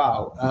it's all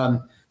about.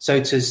 So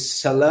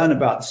to learn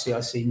about the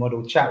CIC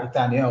model, chat with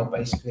Danielle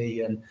basically,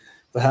 and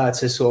for her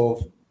to sort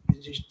of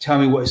just tell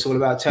me what it's all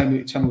about, tell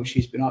me what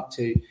she's been up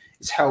to,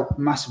 it's helped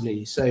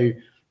massively. So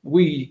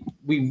we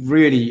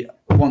really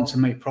want to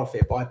make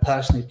profit, but I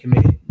personally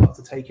committed not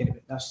to take any of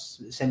it.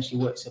 That's essentially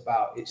what it's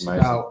about. It's amazing.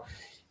 About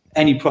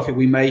any profit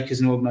we make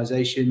as an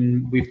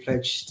organisation, we've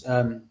pledged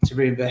to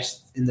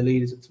reinvest in the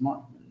leaders of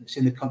tomorrow. It's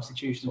in the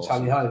Constitution of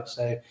Tally Ho.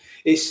 So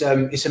it's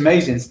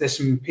amazing. There's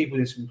some people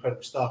doing some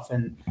incredible stuff,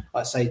 and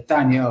like I say,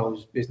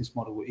 Danielle's business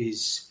model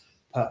is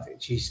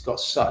perfect. She's got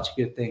such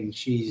good things.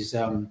 She's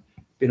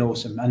been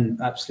awesome and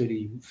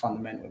absolutely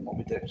fundamental in what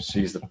we do.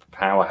 She's the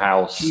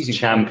powerhouse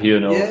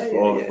champion of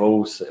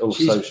all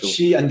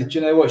social. And do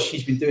you know what?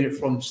 She's been doing it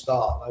from the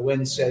start. Like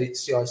when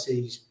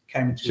CICs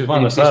came into, she was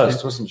one of the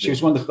first, wasn't she? She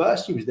was one of the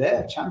first. She was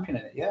there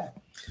championing it. Yeah.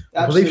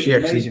 I believe she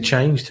actually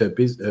changed her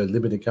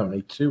limited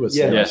company to a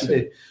CIC. Yeah, she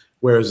did.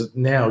 Whereas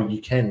now you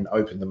can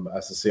open them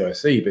as a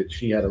CIC, but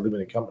she had a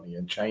limited company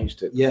and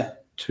changed it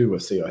to a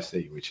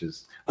CIC, which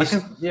is... I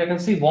can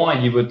see why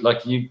you would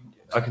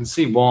I can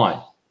see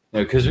why.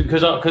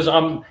 Because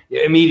I'm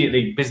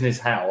immediately business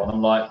how, and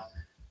I'm like,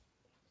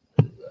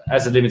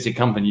 as a limited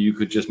company, you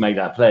could just make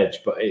that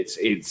pledge, but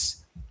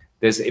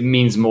it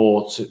means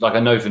more to, like, I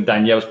know from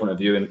Danielle's point of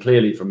view and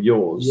clearly from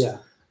yours. Yeah.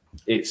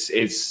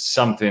 It's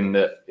something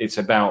that it's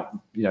about,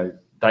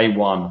 day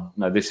one.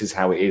 No, this is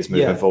how it is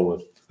moving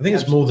forward. I think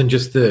it's more than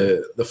just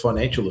the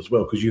financial as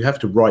well, because you have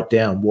to write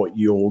down what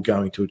you're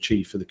going to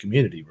achieve for the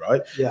community,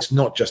 right? Yeah. It's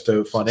not just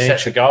a financial. It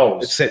sets the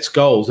goals. It sets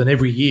goals. And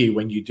every year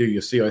when you do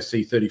your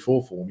CIC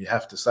 34 form, you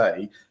have to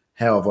say,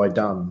 how have I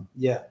done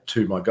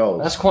to my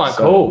goals? That's quite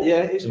cool.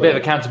 Yeah, it's a bit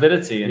of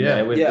accountability in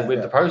there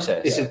with the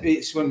process.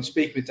 It's when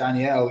speaking with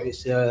Danielle,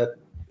 it's a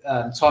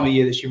time of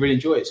year that she really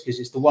enjoys, because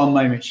it's the one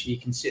moment she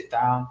can sit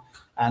down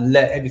and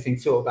let everything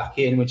filter back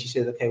in when she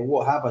says, okay,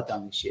 what have I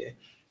done this year?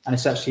 And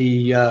it's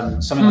actually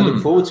something I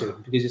look forward to,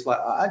 because it's like,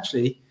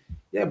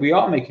 we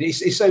are making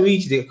it. It's so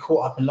easy to get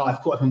caught up in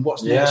life, caught up in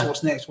what's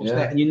next,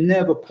 and you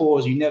never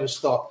pause, you never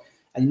stop,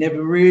 and you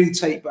never really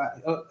take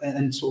back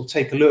and sort of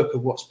take a look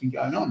at what's been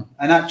going on.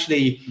 And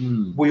actually,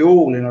 we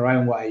all, in our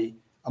own way,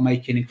 are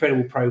making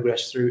incredible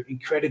progress through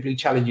incredibly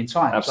challenging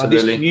times. Absolutely.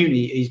 So this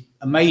community is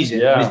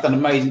amazing. And it's done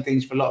amazing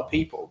things for a lot of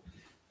people.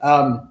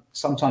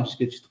 Sometimes it's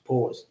good just to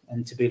pause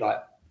and to be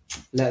like,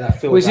 let that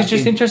feel. Well, it's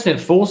just interesting. It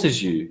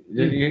forces you.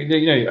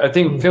 I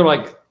feel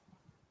like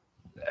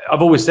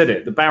I've always said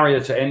it. The barrier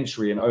to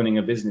entry in owning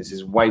a business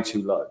is way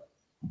too low.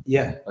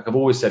 Yeah. Like I've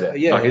always said it.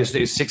 Yeah. Like it's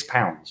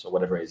 £6 or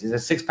whatever it is.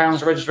 Is it £6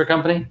 to register a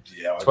company?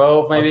 Yeah,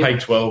 12 maybe. I paid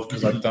 12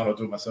 because I don't want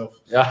to do it myself.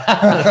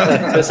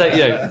 Yeah. Let's say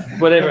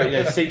whatever.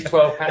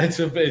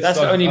 £6-12. That's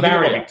the only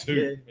barrier.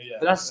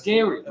 But that's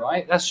scary,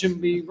 right? That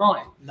shouldn't be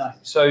right. No.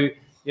 So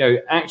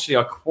actually,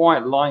 I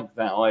quite like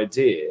that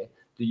idea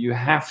that you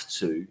have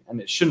to, and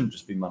it shouldn't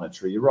just be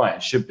monetary. You're right.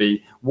 It should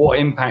be what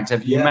impact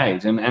have you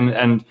made,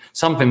 and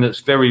something that's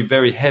very,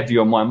 very heavy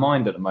on my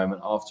mind at the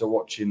moment after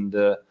watching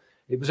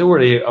I was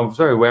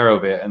very aware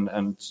of it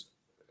and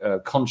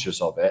conscious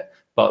of it,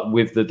 but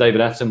with the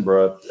David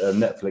Attenborough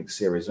Netflix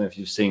series, I don't know if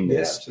you've seen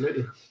this. Yeah,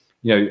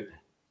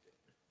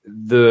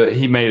 absolutely.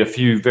 He made a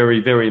few very,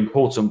 very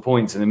important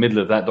points in the middle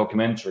of that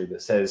documentary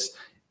that says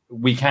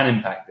we can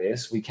impact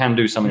this, we can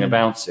do something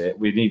about it,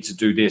 we need to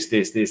do this,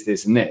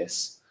 and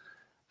this.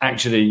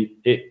 Actually,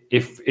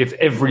 if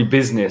every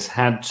business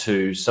had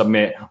to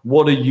submit,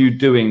 what are you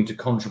doing to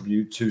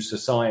contribute to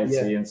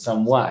society in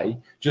some way?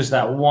 Just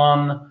that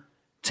one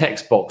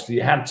text box that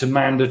you had to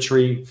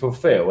mandatory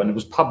fulfill and it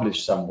was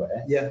published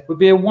somewhere, would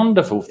be a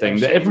wonderful thing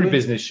that every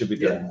business should be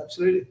doing. Yeah,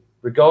 absolutely.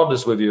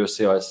 Regardless whether you're a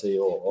CIC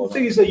or the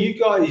thing is that you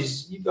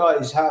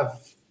guys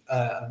have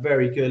a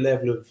very good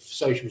level of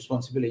social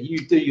responsibility.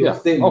 You do your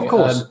thing, of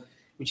course,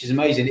 which is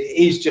amazing. It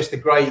is just a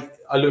great.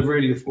 I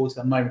really look forward to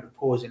that moment of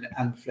pausing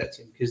and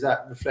reflecting, because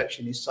that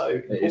reflection is so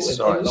important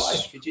in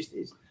life. It just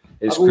is.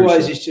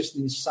 Otherwise, it's just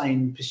an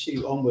insane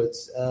pursuit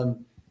onwards,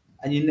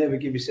 and you never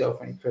give yourself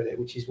any credit,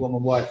 which is what my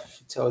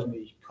wife tells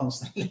me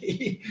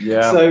constantly.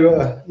 Yeah.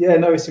 So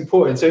it's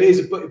important. So it is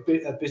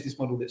a business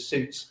model that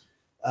suits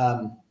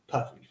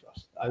perfectly.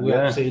 We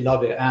absolutely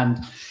love it, and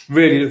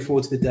really look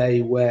forward to the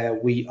day where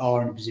we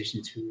are in a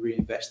position to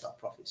reinvest our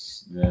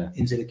profits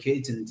into the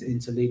kids and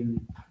into leading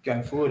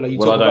going forward. Like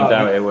I don't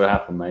doubt it will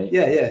happen, mate.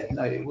 Yeah,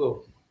 no, it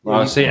will.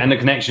 Well, I see, and the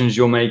connections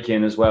you're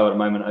making as well at the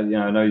moment.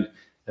 I know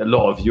a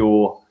lot of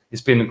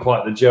it's been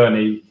quite the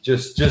journey,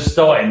 just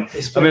starting.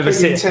 I remember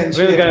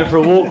going for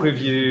a walk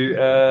with you.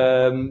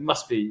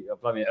 Must be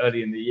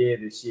early in the year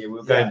this year. We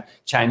were going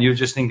chatting. You were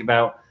just thinking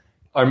about.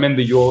 I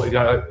remember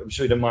I'm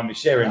sure you don't mind me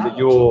sharing, but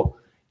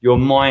your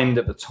mind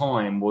at the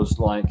time was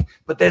like,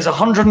 but there's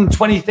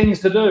 120 things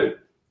to do.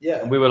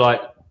 Yeah. And we were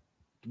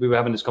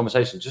having this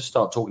conversation. Just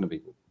start talking to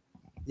people.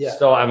 Yeah.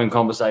 Start having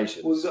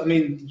conversations. Well, I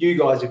mean, you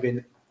guys have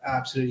been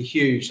absolutely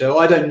huge. So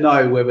I don't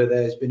know whether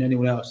there's been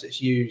anyone else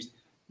that's used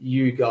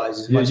you guys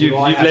as much. You've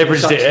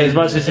leveraged it as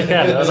much as you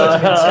can.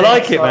 I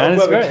like it, man.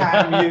 It's great.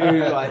 Cam,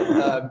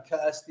 you,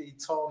 Kirsty,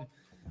 Tom,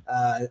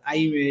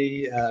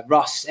 Amy,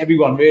 Russ,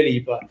 everyone really,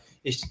 but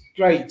it's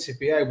great to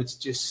be able to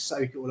just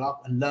soak it all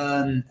up and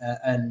learn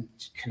and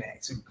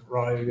connect and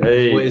grow.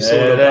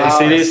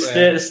 See,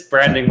 this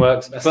branding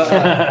works.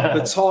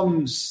 But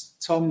Tom's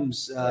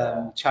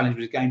challenge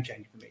was a game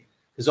changer for me,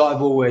 because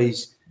I've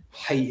always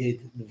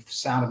hated the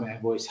sound of my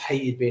own voice,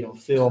 hated being on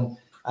film,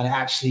 and it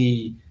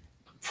actually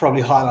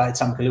probably highlighted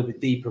something a little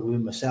bit deeper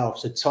within myself.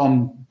 So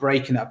Tom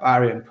breaking that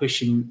barrier and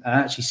pushing and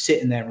actually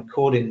sitting there and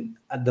recording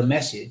the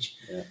message.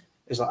 Yeah.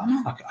 It's like,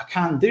 I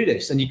can do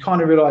this. And you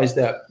kind of realize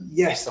that,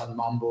 yes, I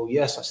mumble,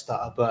 yes, I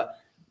stutter, but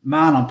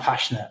man, I'm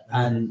passionate.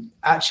 And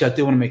actually, I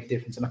do want to make a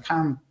difference, and I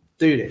can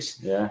do this.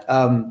 Yeah.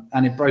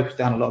 And it broke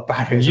down a lot of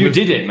barriers. You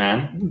did it,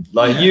 man.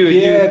 Like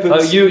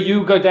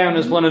you go down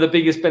as one of the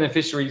biggest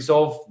beneficiaries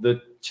of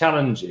the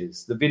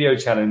challenges, the video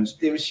challenge.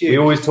 It was huge.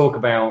 Tom always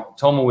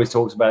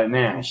talks about it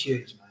now. It was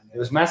huge, man. It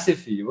was massive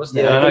for you, wasn't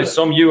it? I know,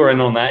 Tom, you were in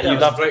on that. Yeah, you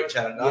loved a great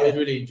challenge. I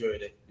really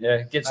enjoyed it.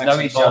 Yeah, get to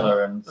know each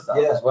other and stuff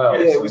as well.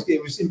 Yeah,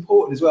 it was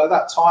important as well at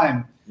that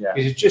time. Yeah.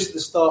 It was just the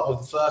start of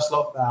the first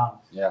lockdown.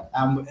 Yeah.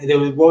 And there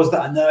was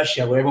that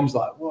inertia where everyone was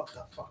like, what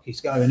the fuck is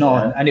going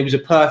on? Yeah. And it was a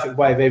perfect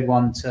way of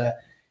everyone to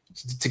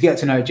get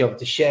to know each other,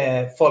 to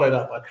share, followed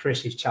up by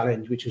Chris's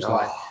challenge, which was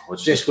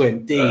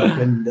went deep.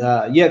 And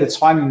the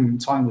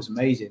time was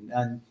amazing.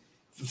 And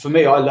for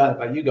me, I learned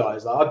about you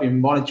guys. Like, I've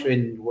been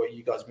monitoring what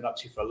you guys have been up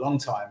to for a long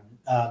time,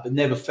 but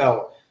never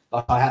felt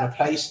like I had a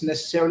place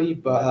necessarily.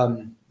 But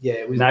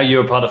it was. Now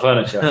you're part of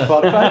furniture.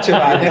 Part of furniture,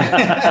 man.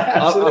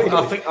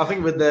 I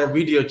think with the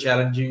video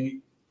challenge,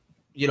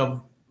 you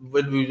know,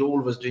 when we all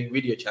was doing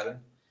video challenge,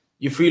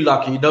 you feel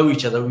like you know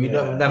each other. We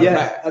never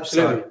met.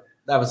 Absolutely. So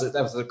that was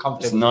a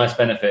comfortable. It's a nice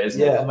benefit,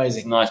 isn't it? Amazing.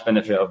 It's a nice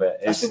benefit of it.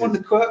 That's one of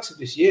the quirks of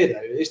this year, though.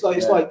 It's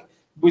like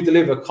we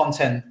deliver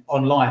content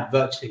online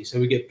virtually, so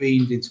we get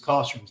beamed into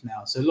classrooms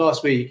now. So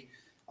last week,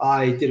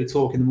 I did a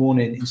talk in the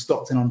morning in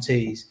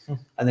Stockton-on-Tees,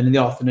 and then in the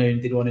afternoon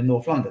did one in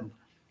North London.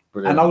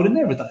 Brilliant. And I would have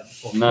never done it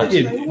before. No. Was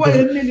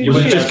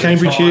it just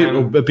Cambridgeshire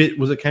or a bit?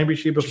 Was it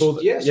Cambridgeshire before?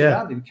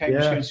 Surrounding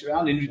Cambridgeshire and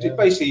surrounding. Yeah.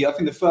 Basically, I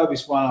think the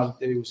furthest one I would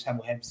do was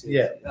Hemel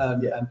Hempstead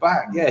and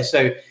back. Yeah,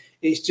 so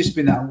it's just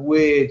been that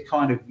weird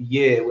kind of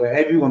year where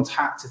everyone's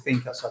had to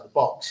think outside the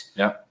box.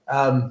 Yeah.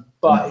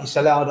 But it's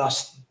allowed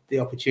us the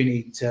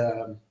opportunity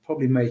to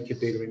probably make a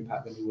bigger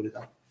impact than we would have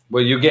done.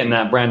 Well, you're getting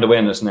that brand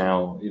awareness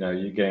now. You know,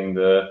 you're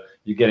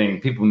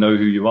getting people know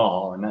who you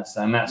are, and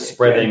that's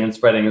spreading and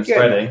spreading and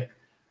spreading.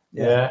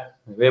 Yeah.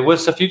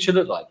 What's the future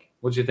look like?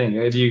 What do you think?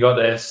 Have you got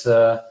this?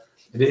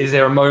 Is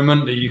there a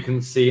moment that you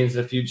can see into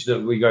the future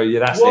that we go, yeah,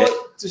 that's what it?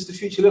 does the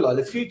future look like?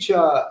 The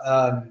future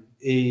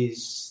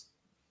is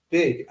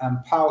big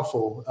and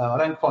powerful. I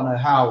don't quite know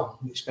how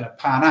it's going to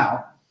pan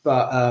out,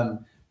 but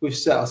we've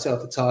set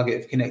ourselves a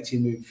target of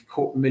connecting with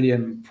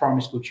 250,000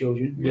 primary school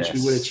children, which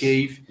we will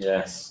achieve.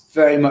 Yes.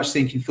 Very much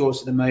thinking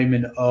thoughts at the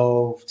moment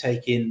of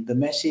taking the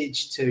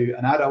message to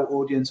an adult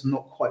audience. I'm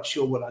not quite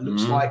sure what that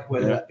looks like,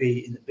 whether that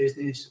be in the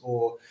business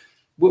or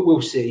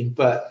we'll see.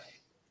 But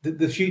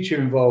the future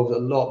involves a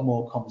lot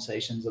more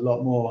conversations, a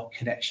lot more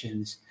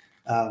connections,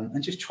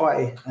 and just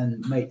try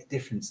and make a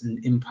difference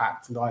and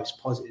impact lives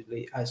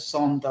positively, as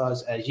Son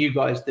does, as you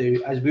guys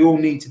do, as we all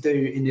need to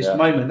do in this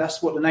moment.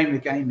 That's what the name of the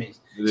game is.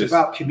 It's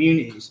about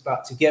community. It's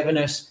about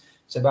togetherness.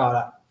 It's about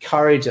that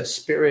courage, that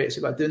spirit. It's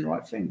about doing the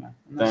right thing, man.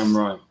 Damn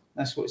right.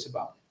 That's what it's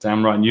about.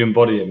 Damn right. And you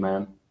embody it,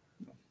 man.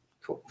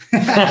 Cool.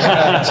 Cheers.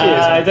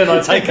 I don't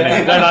like taking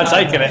it.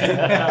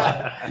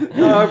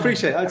 No, I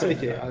appreciate it. I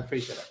take it. I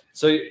appreciate it.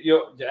 So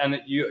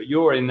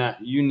you're in that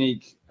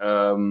unique.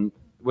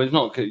 Well, it's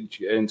not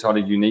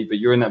entirely unique, but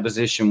you're in that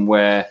position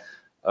where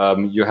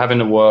you're having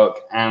to work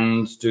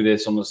and do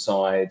this on the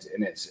side,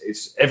 and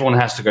it's everyone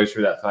has to go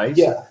through that phase.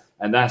 Yeah.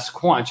 And that's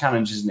quite a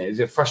challenge, isn't it?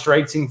 Is it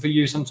frustrating for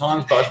you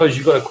sometimes? But I suppose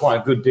you've got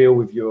quite a good deal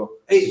with your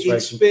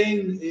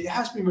situation. It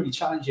has been really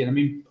challenging. I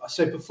mean,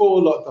 so before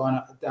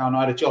lockdown, I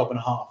had a job and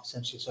a half,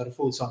 essentially. So I had a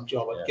full-time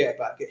job. I'd get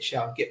back, get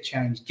showered, get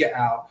changed, get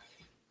out,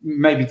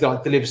 maybe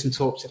like deliver some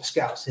talks to the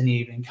scouts in the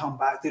evening, come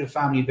back, do the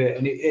family bit.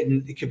 And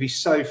it could be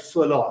so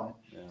full on.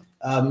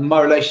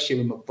 My relationship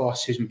with my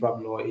boss, who's my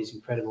brother-in-law, is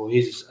incredible.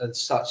 He's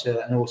such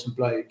an awesome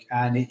bloke,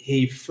 and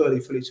he fully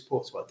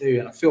supports what I do,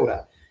 and I feel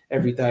that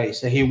every day.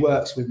 So he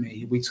works with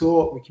me. We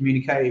talk, we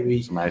communicate,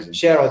 we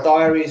share our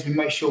diaries, we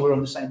make sure we're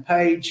on the same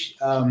page.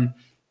 But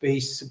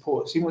he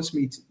supports. He wants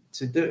me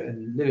to do it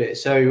and live it.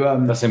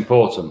 So that's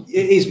important.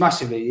 It is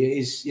massively. It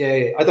is.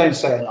 Yeah. I don't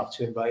say enough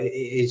to him, but it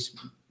is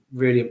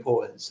really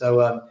important. So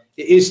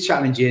it is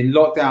challenging.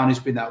 Lockdown has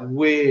been that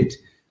weird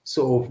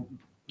sort of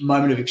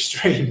moment of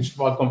extremes.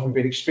 I've gone from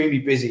being extremely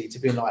busy to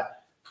being like,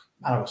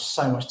 man, I've got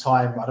so much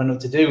time I don't know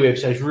what to do with.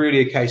 So it's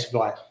really a case of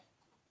like,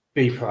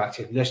 be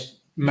proactive. Let's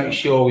make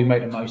sure we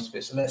make the most of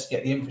it. So let's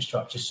get the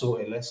infrastructure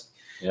sorted. Let's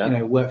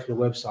work for the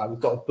website. We've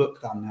got a book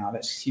done now.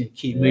 Let's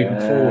keep moving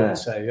forward.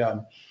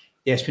 So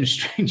it's been a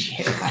strange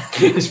year.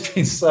 It's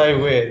been so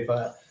weird,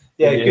 but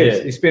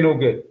good. It's been all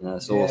good.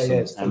 That's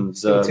awesome. And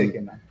still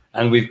ticking, man.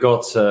 And we've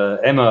got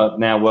Emma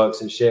now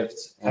works at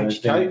Shifts.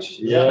 Coach.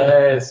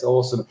 Yes,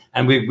 awesome.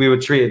 And we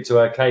were treated to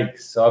her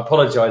cakes. So I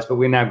apologise, but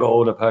we now got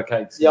all of her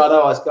cakes. Yeah, I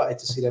know. I was gutted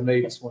to see them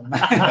leave this morning.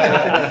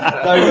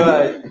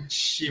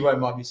 She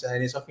won't mind me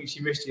saying this. I think she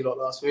missed you a lot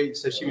last week,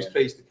 so she was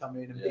pleased to come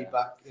in and be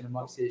back in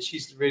amongst it.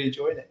 She's really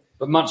enjoying it.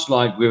 But much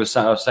like I was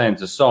saying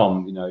to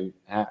Som,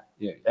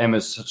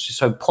 she's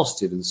so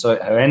positive, and so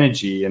her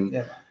energy and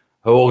her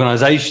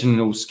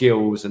organisational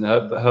skills and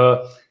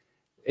her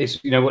it's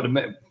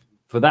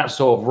for that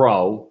sort of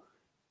role,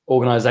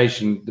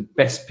 organisation, the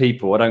best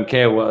people. I don't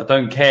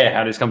care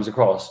how this comes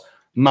across.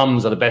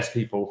 Mums are the best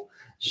people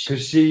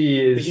because she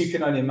is. But you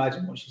can only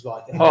imagine what she's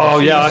like. I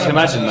can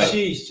imagine, mate.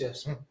 She's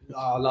just.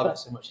 I love her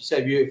so much. She's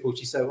so beautiful.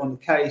 She's so on the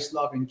case,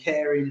 loving,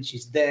 caring.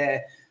 She's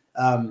there.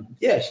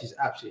 She's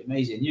absolutely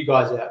amazing. You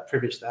guys are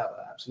privileged to have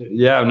her. Absolutely.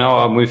 Yeah,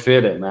 no, we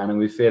feel it, man, and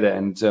we feel it.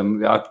 And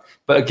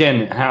but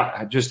again,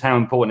 how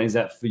important is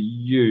that for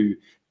you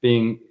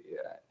having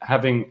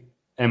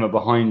Emma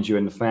behind you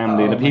and the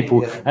family and the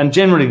people and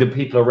generally the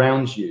people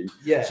around you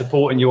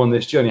supporting you on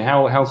this journey?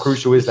 How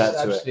crucial is that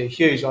to it? Absolutely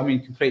huge. I mean,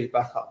 completely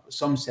back up what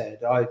Som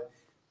said.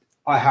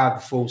 I have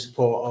the full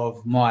support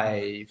of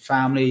my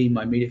family,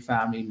 my immediate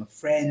family, my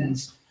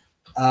friends,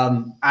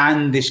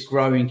 and this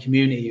growing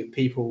community of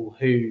people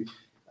who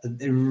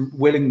are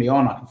willing me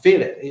on. I can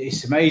feel it.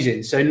 It's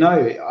amazing. So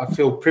no, I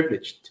feel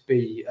privileged to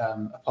be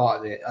a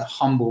part of it,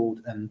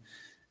 humbled, and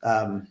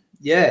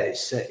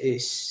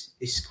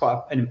it's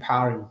quite an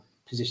empowering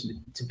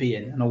position to be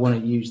in, and I want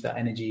to use that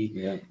energy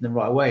in the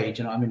right way. Do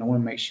you know what I mean? I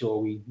want to make sure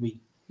we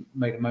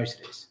make the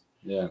most of this.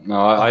 Yeah, no,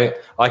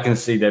 I can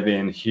see there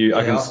being huge.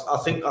 I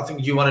think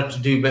you wanted to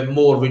do a bit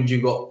more when you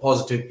got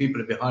positive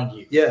people behind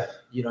you. Yeah,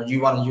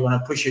 you want to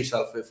push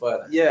yourself a bit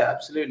further. Yeah,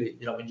 absolutely.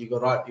 When you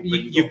got right people,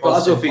 you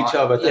buzz off each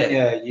other.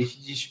 You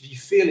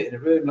feel it in the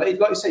room. Like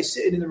you say,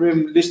 sitting in the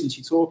room listening to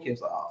you talking,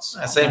 it's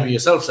like same with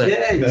yourself, sir.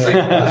 Yeah, you're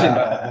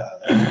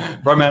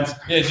romance.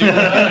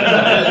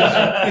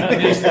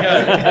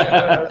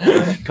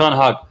 Can't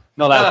hug.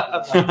 Not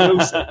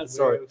allowed.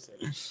 Sorry.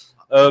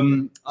 I'll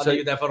leave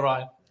you there for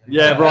Ryan.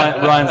 Yeah,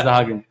 Ryan's the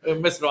hugging.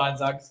 Miss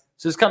Ryan's hugs.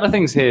 So there's a couple of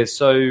things here.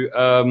 So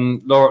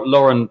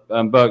Lauren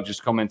Burke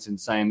just commented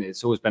saying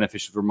it's always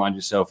beneficial to remind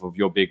yourself of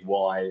your big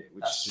why,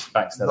 which just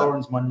backs that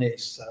Lauren's my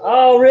niece. So.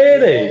 Oh,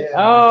 really?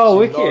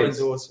 Wicked. Lauren's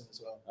awesome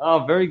as well.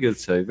 Oh, very good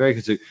too. Very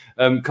good too.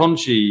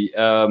 Conchi,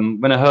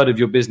 when I heard of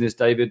your business,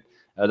 David,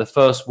 the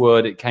first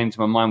word it came to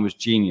my mind was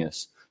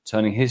genius,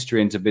 turning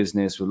history into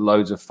business with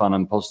loads of fun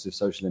and positive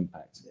social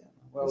impact.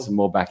 Well, some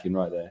more backing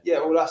right there.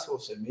 Yeah, well, that's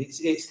awesome. It's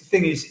the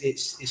thing is,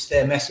 it's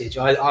their message.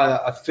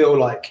 I feel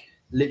like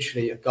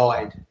literally a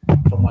guide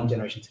from one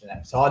generation to the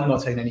next. So I'm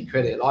not taking any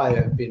credit. I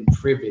have been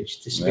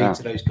privileged to speak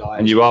to those guys.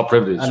 And you are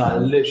privileged. And I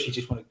literally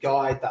just want to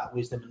guide that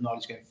wisdom and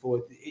knowledge going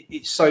forward.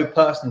 It's so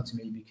personal to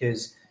me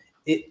because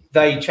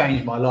they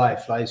changed my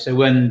life. Like, so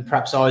when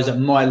perhaps I was at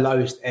my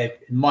lowest ebb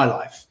in my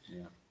life,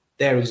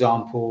 their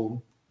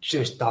example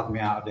just dug me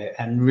out of it.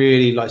 And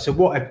really, like, so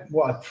what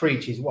I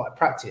preach is what I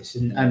practice.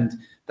 And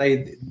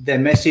their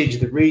message,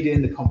 the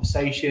reading, the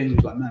conversation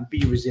was like, man,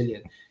 be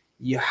resilient.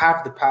 You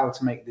have the power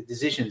to make the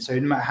decision. So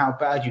no matter how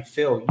bad you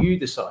feel, you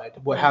decide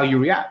how you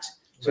react.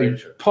 So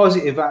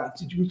positive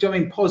action in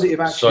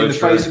the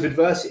face of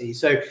adversity.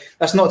 So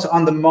that's not to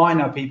undermine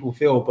how people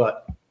feel,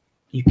 but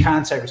you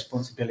can take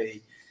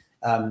responsibility,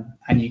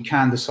 and you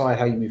can decide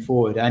how you move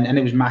forward. And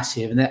it was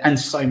massive, and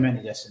so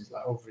many lessons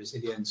like of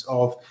resilience,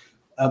 of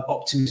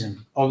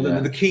optimism.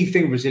 The key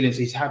thing with resilience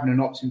is having an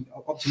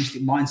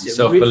optimistic mindset,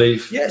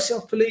 self-belief.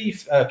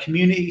 Self-belief,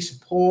 community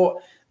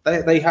support.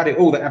 They had it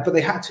all, but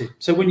they had to.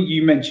 So when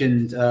you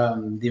mentioned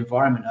the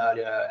environment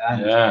earlier,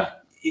 and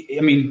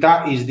I mean,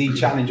 that is the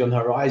challenge on the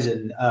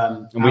horizon.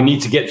 And we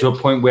need to get to a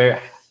point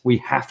where we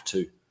have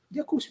to.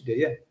 Yeah, of course we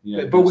do.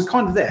 Yeah, but we're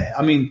kind of there.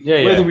 I mean,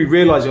 whether we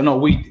realize it or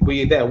not,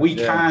 we're there. We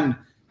can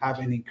have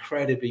an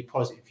incredibly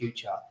positive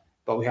future,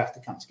 but we have to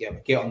come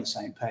together, get on the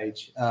same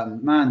page.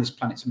 Man, this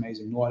planet's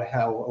amazing. Why the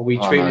hell are we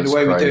treating it the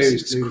way we do?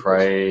 It's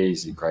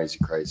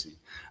crazy.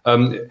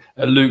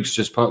 Luke's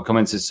just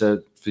commented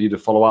for you to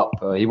follow up.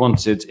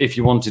 If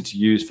you wanted to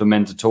use For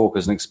Men to Talk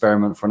as an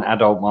experiment for an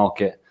adult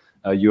market,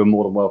 you are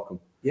more than welcome.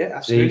 Yeah,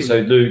 absolutely. So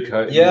Luke,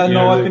 I've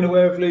been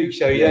aware of Luke.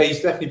 So he's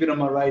definitely been on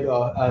my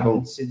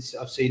radar since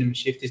I've seen him in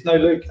Shifties. No,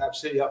 Luke,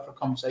 absolutely up for a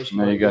conversation.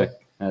 There you go.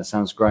 That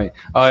sounds great.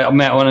 I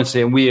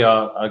honestly, and we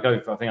are. I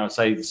think I'd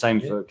say the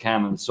same for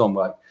Cam and Som.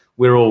 Like,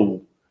 we're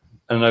all.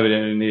 I know we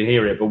don't need to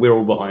hear it, but we're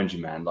all behind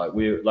you, man. Like,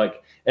 we're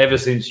like, ever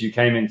since you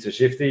came into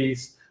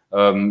Shifties,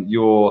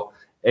 your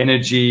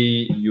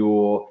energy,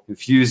 your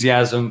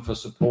enthusiasm for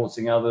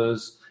supporting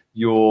others,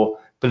 your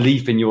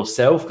belief in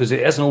yourself, because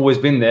it hasn't always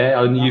been there.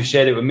 I mean, you've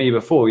shared it with me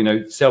before. You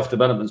know,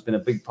 self-development's been a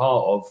big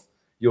part of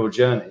your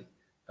journey.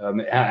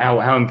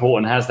 How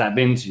important has that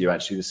been to you,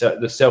 actually,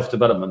 the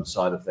self-development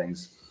side of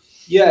things?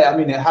 Yeah, I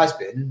mean, it has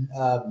been.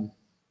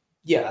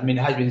 It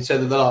has been. So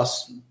the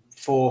last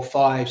 4,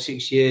 5,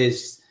 6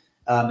 years,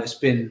 it's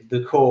been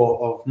the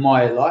core of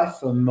my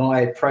life and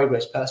my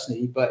progress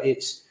personally, but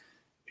it's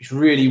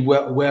really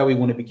where we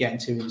want to be getting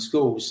to in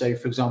schools. So,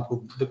 for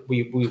example,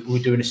 we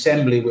do an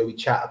assembly where we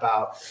chat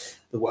about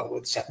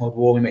the Second World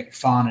War. We make it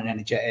fun and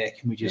energetic,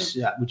 and we just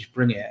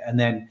bring it. And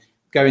then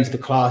go into the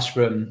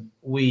classroom,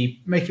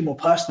 we make it more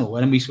personal,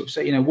 and then we sort of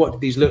say, what do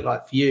these look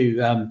like for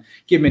you?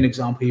 Give me an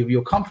example of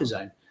your comfort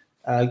zone.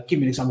 Give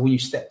me an example when you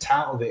stepped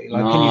out of it.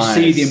 Like, can you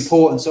see the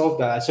importance of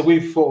that? So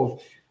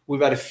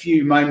we've had a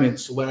few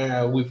moments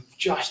where we've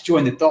just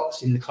joined the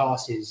dots in the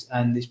classes,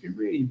 and it's been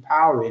really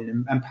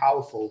empowering and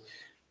powerful.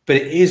 But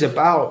it is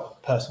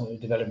about personal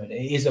development.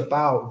 It is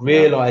about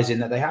realizing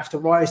that they have to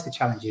rise to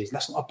challenges.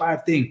 That's not a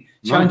bad thing.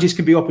 Challenges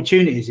can be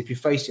opportunities if you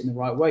face it in the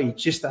right way. You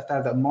just have to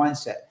have that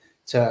mindset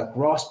to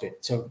grasp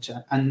it,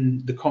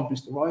 and the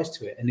confidence to rise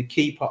to it. And the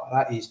key part of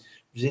that is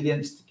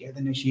resilience,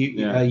 togetherness,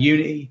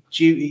 unity,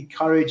 duty,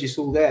 courage. It's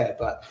all there.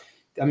 But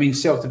I mean,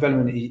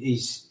 self-development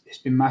it's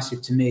been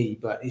massive to me,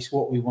 but it's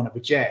what we want to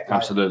project.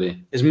 Absolutely. Like,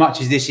 as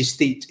much as this is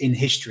steeped in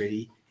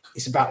history,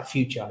 it's about the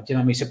future. Do you know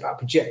what I mean? It's about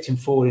projecting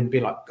forward and be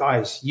like,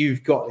 guys,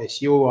 you've got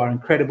this. You are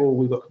incredible.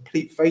 We've got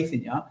complete faith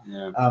in you.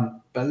 Yeah.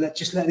 But let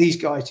these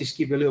guys just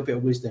give you a little bit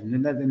of wisdom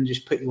and let them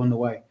just put you on the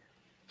way.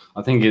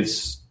 I think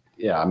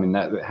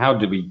how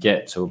do we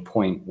get to a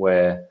point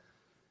where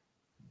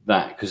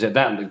because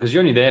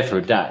you're only there for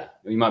a day.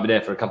 You might be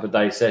there for a couple of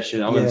days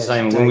session. I'm the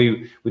same. When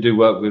we do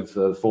work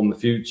with Form the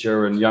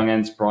Future and Young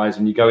Enterprise,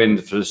 when you go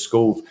into the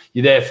school,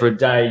 you're there for a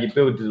day. You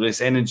build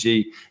this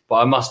energy. But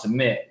I must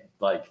admit,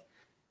 like,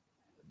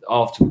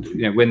 after,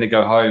 when they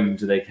go home,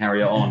 do they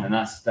carry it on? And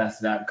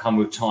that come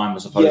with time,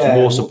 as opposed to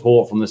more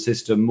support from the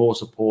system, more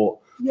support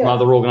from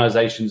other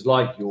organisations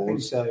like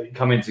yours,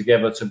 coming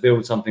together to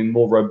build something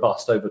more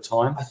robust over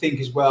time. I think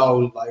as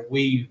well, like,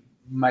 we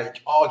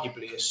make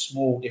arguably a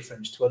small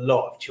difference to a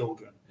lot of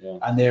children,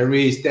 and there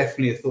is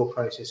definitely a thought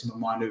process in my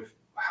mind of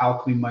how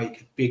can we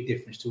make a big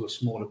difference to a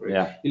smaller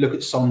group. You look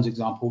at Son's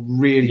example,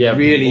 really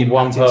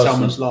impacted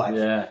someone's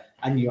life.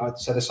 And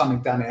so there's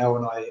something Danielle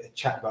and I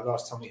chatted about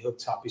last time we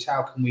hooked up, is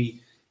how can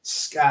we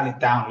scale it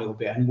down a little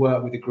bit and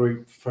work with the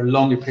group for a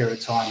longer period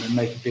of time and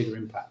make a bigger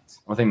impact.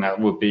 I think that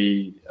would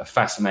be a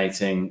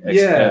fascinating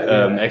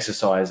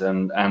exercise,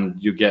 and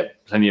you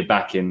get plenty of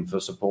backing for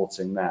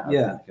supporting that. I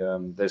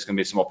think, there's going to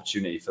be some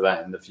opportunity for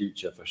that in the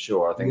future for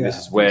sure. I think this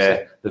is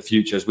where the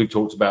future, as we've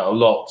talked about a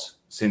lot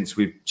since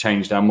we've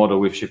changed our model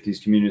with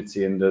Shifties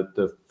community, and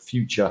the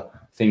future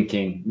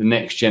thinking, the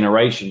next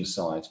generation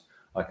side.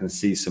 I can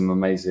see some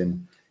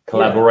amazing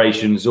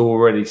collaborations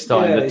already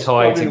starting to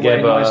tie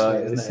together.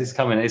 Nicely, this is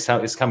coming.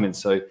 It's coming.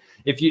 So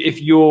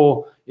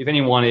if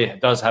anyone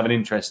does have an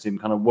interest in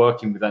kind of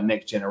working with that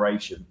next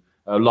generation,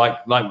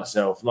 like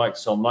myself, like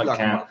Som, like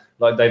Cam,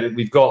 like David,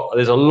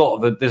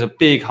 there's a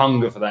big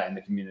hunger for that in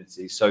the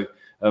community. So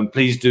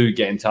please do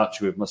get in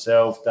touch with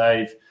myself,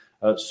 Dave,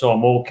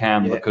 Som or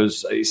Cam,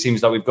 because it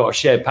seems like we've got a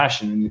shared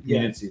passion in the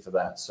community for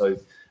that. So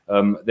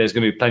there's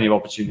going to be plenty of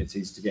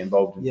opportunities to get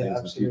involved in things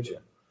in the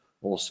future.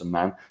 Awesome,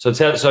 man. So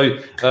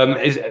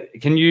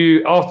can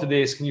you after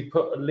this, can you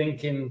put a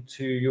link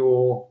into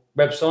your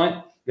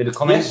website in the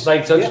comments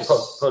later?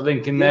 Just put a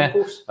link in there.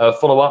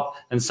 Follow up,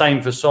 and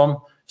same for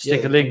Som.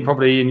 Stick a link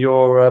probably in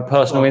your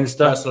personal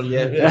Insta.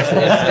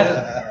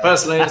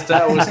 Personal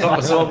Insta. Always got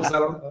a Som.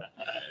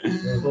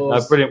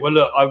 Brilliant. Well,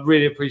 look, I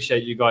really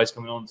appreciate you guys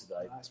coming on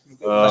today.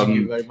 Thank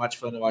you very much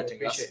for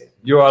inviting us.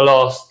 You're our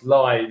last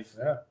live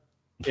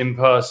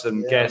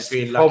in-person guest,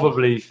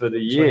 probably for the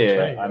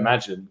year, I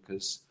imagine,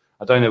 because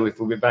I don't know if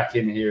we'll be back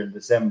in here in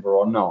December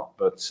or not.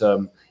 But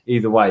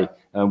either way,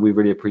 we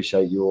really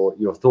appreciate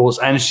your thoughts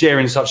and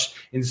sharing such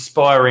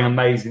inspiring,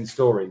 amazing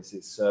stories.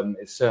 It's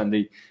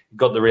certainly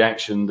got the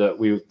reaction that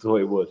we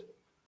thought it would.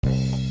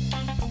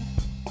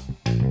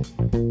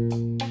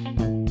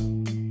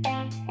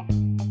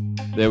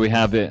 There we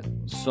have it,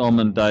 Som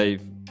and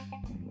Dave.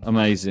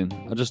 Amazing.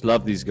 I just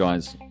love these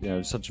guys.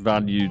 Such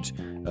valued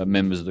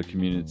members of the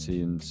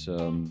community, and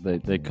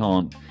they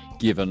can't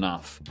give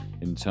enough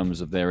in terms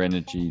of their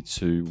energy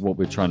to what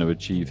we're trying to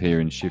achieve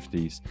here in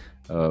Shifties,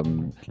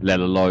 let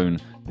alone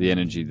the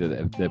energy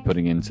that they're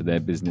putting into their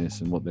business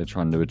and what they're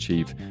trying to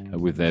achieve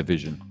with their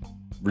vision.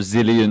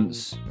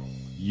 Resilience,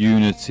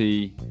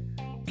 unity,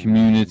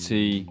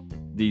 community.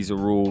 These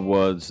are all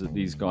words that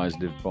these guys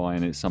live by,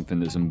 and it's something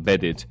that's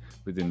embedded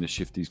within the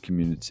Shifties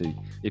community.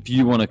 If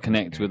you want to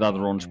connect with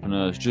other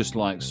entrepreneurs just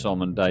like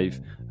Som and Dave,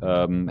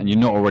 and you're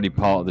not already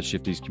part of the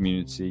Shifties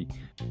community,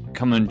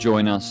 come and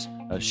join us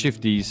at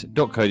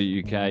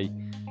shifties.co.uk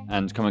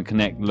and come and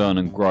connect, learn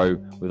and grow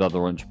with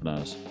other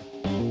entrepreneurs.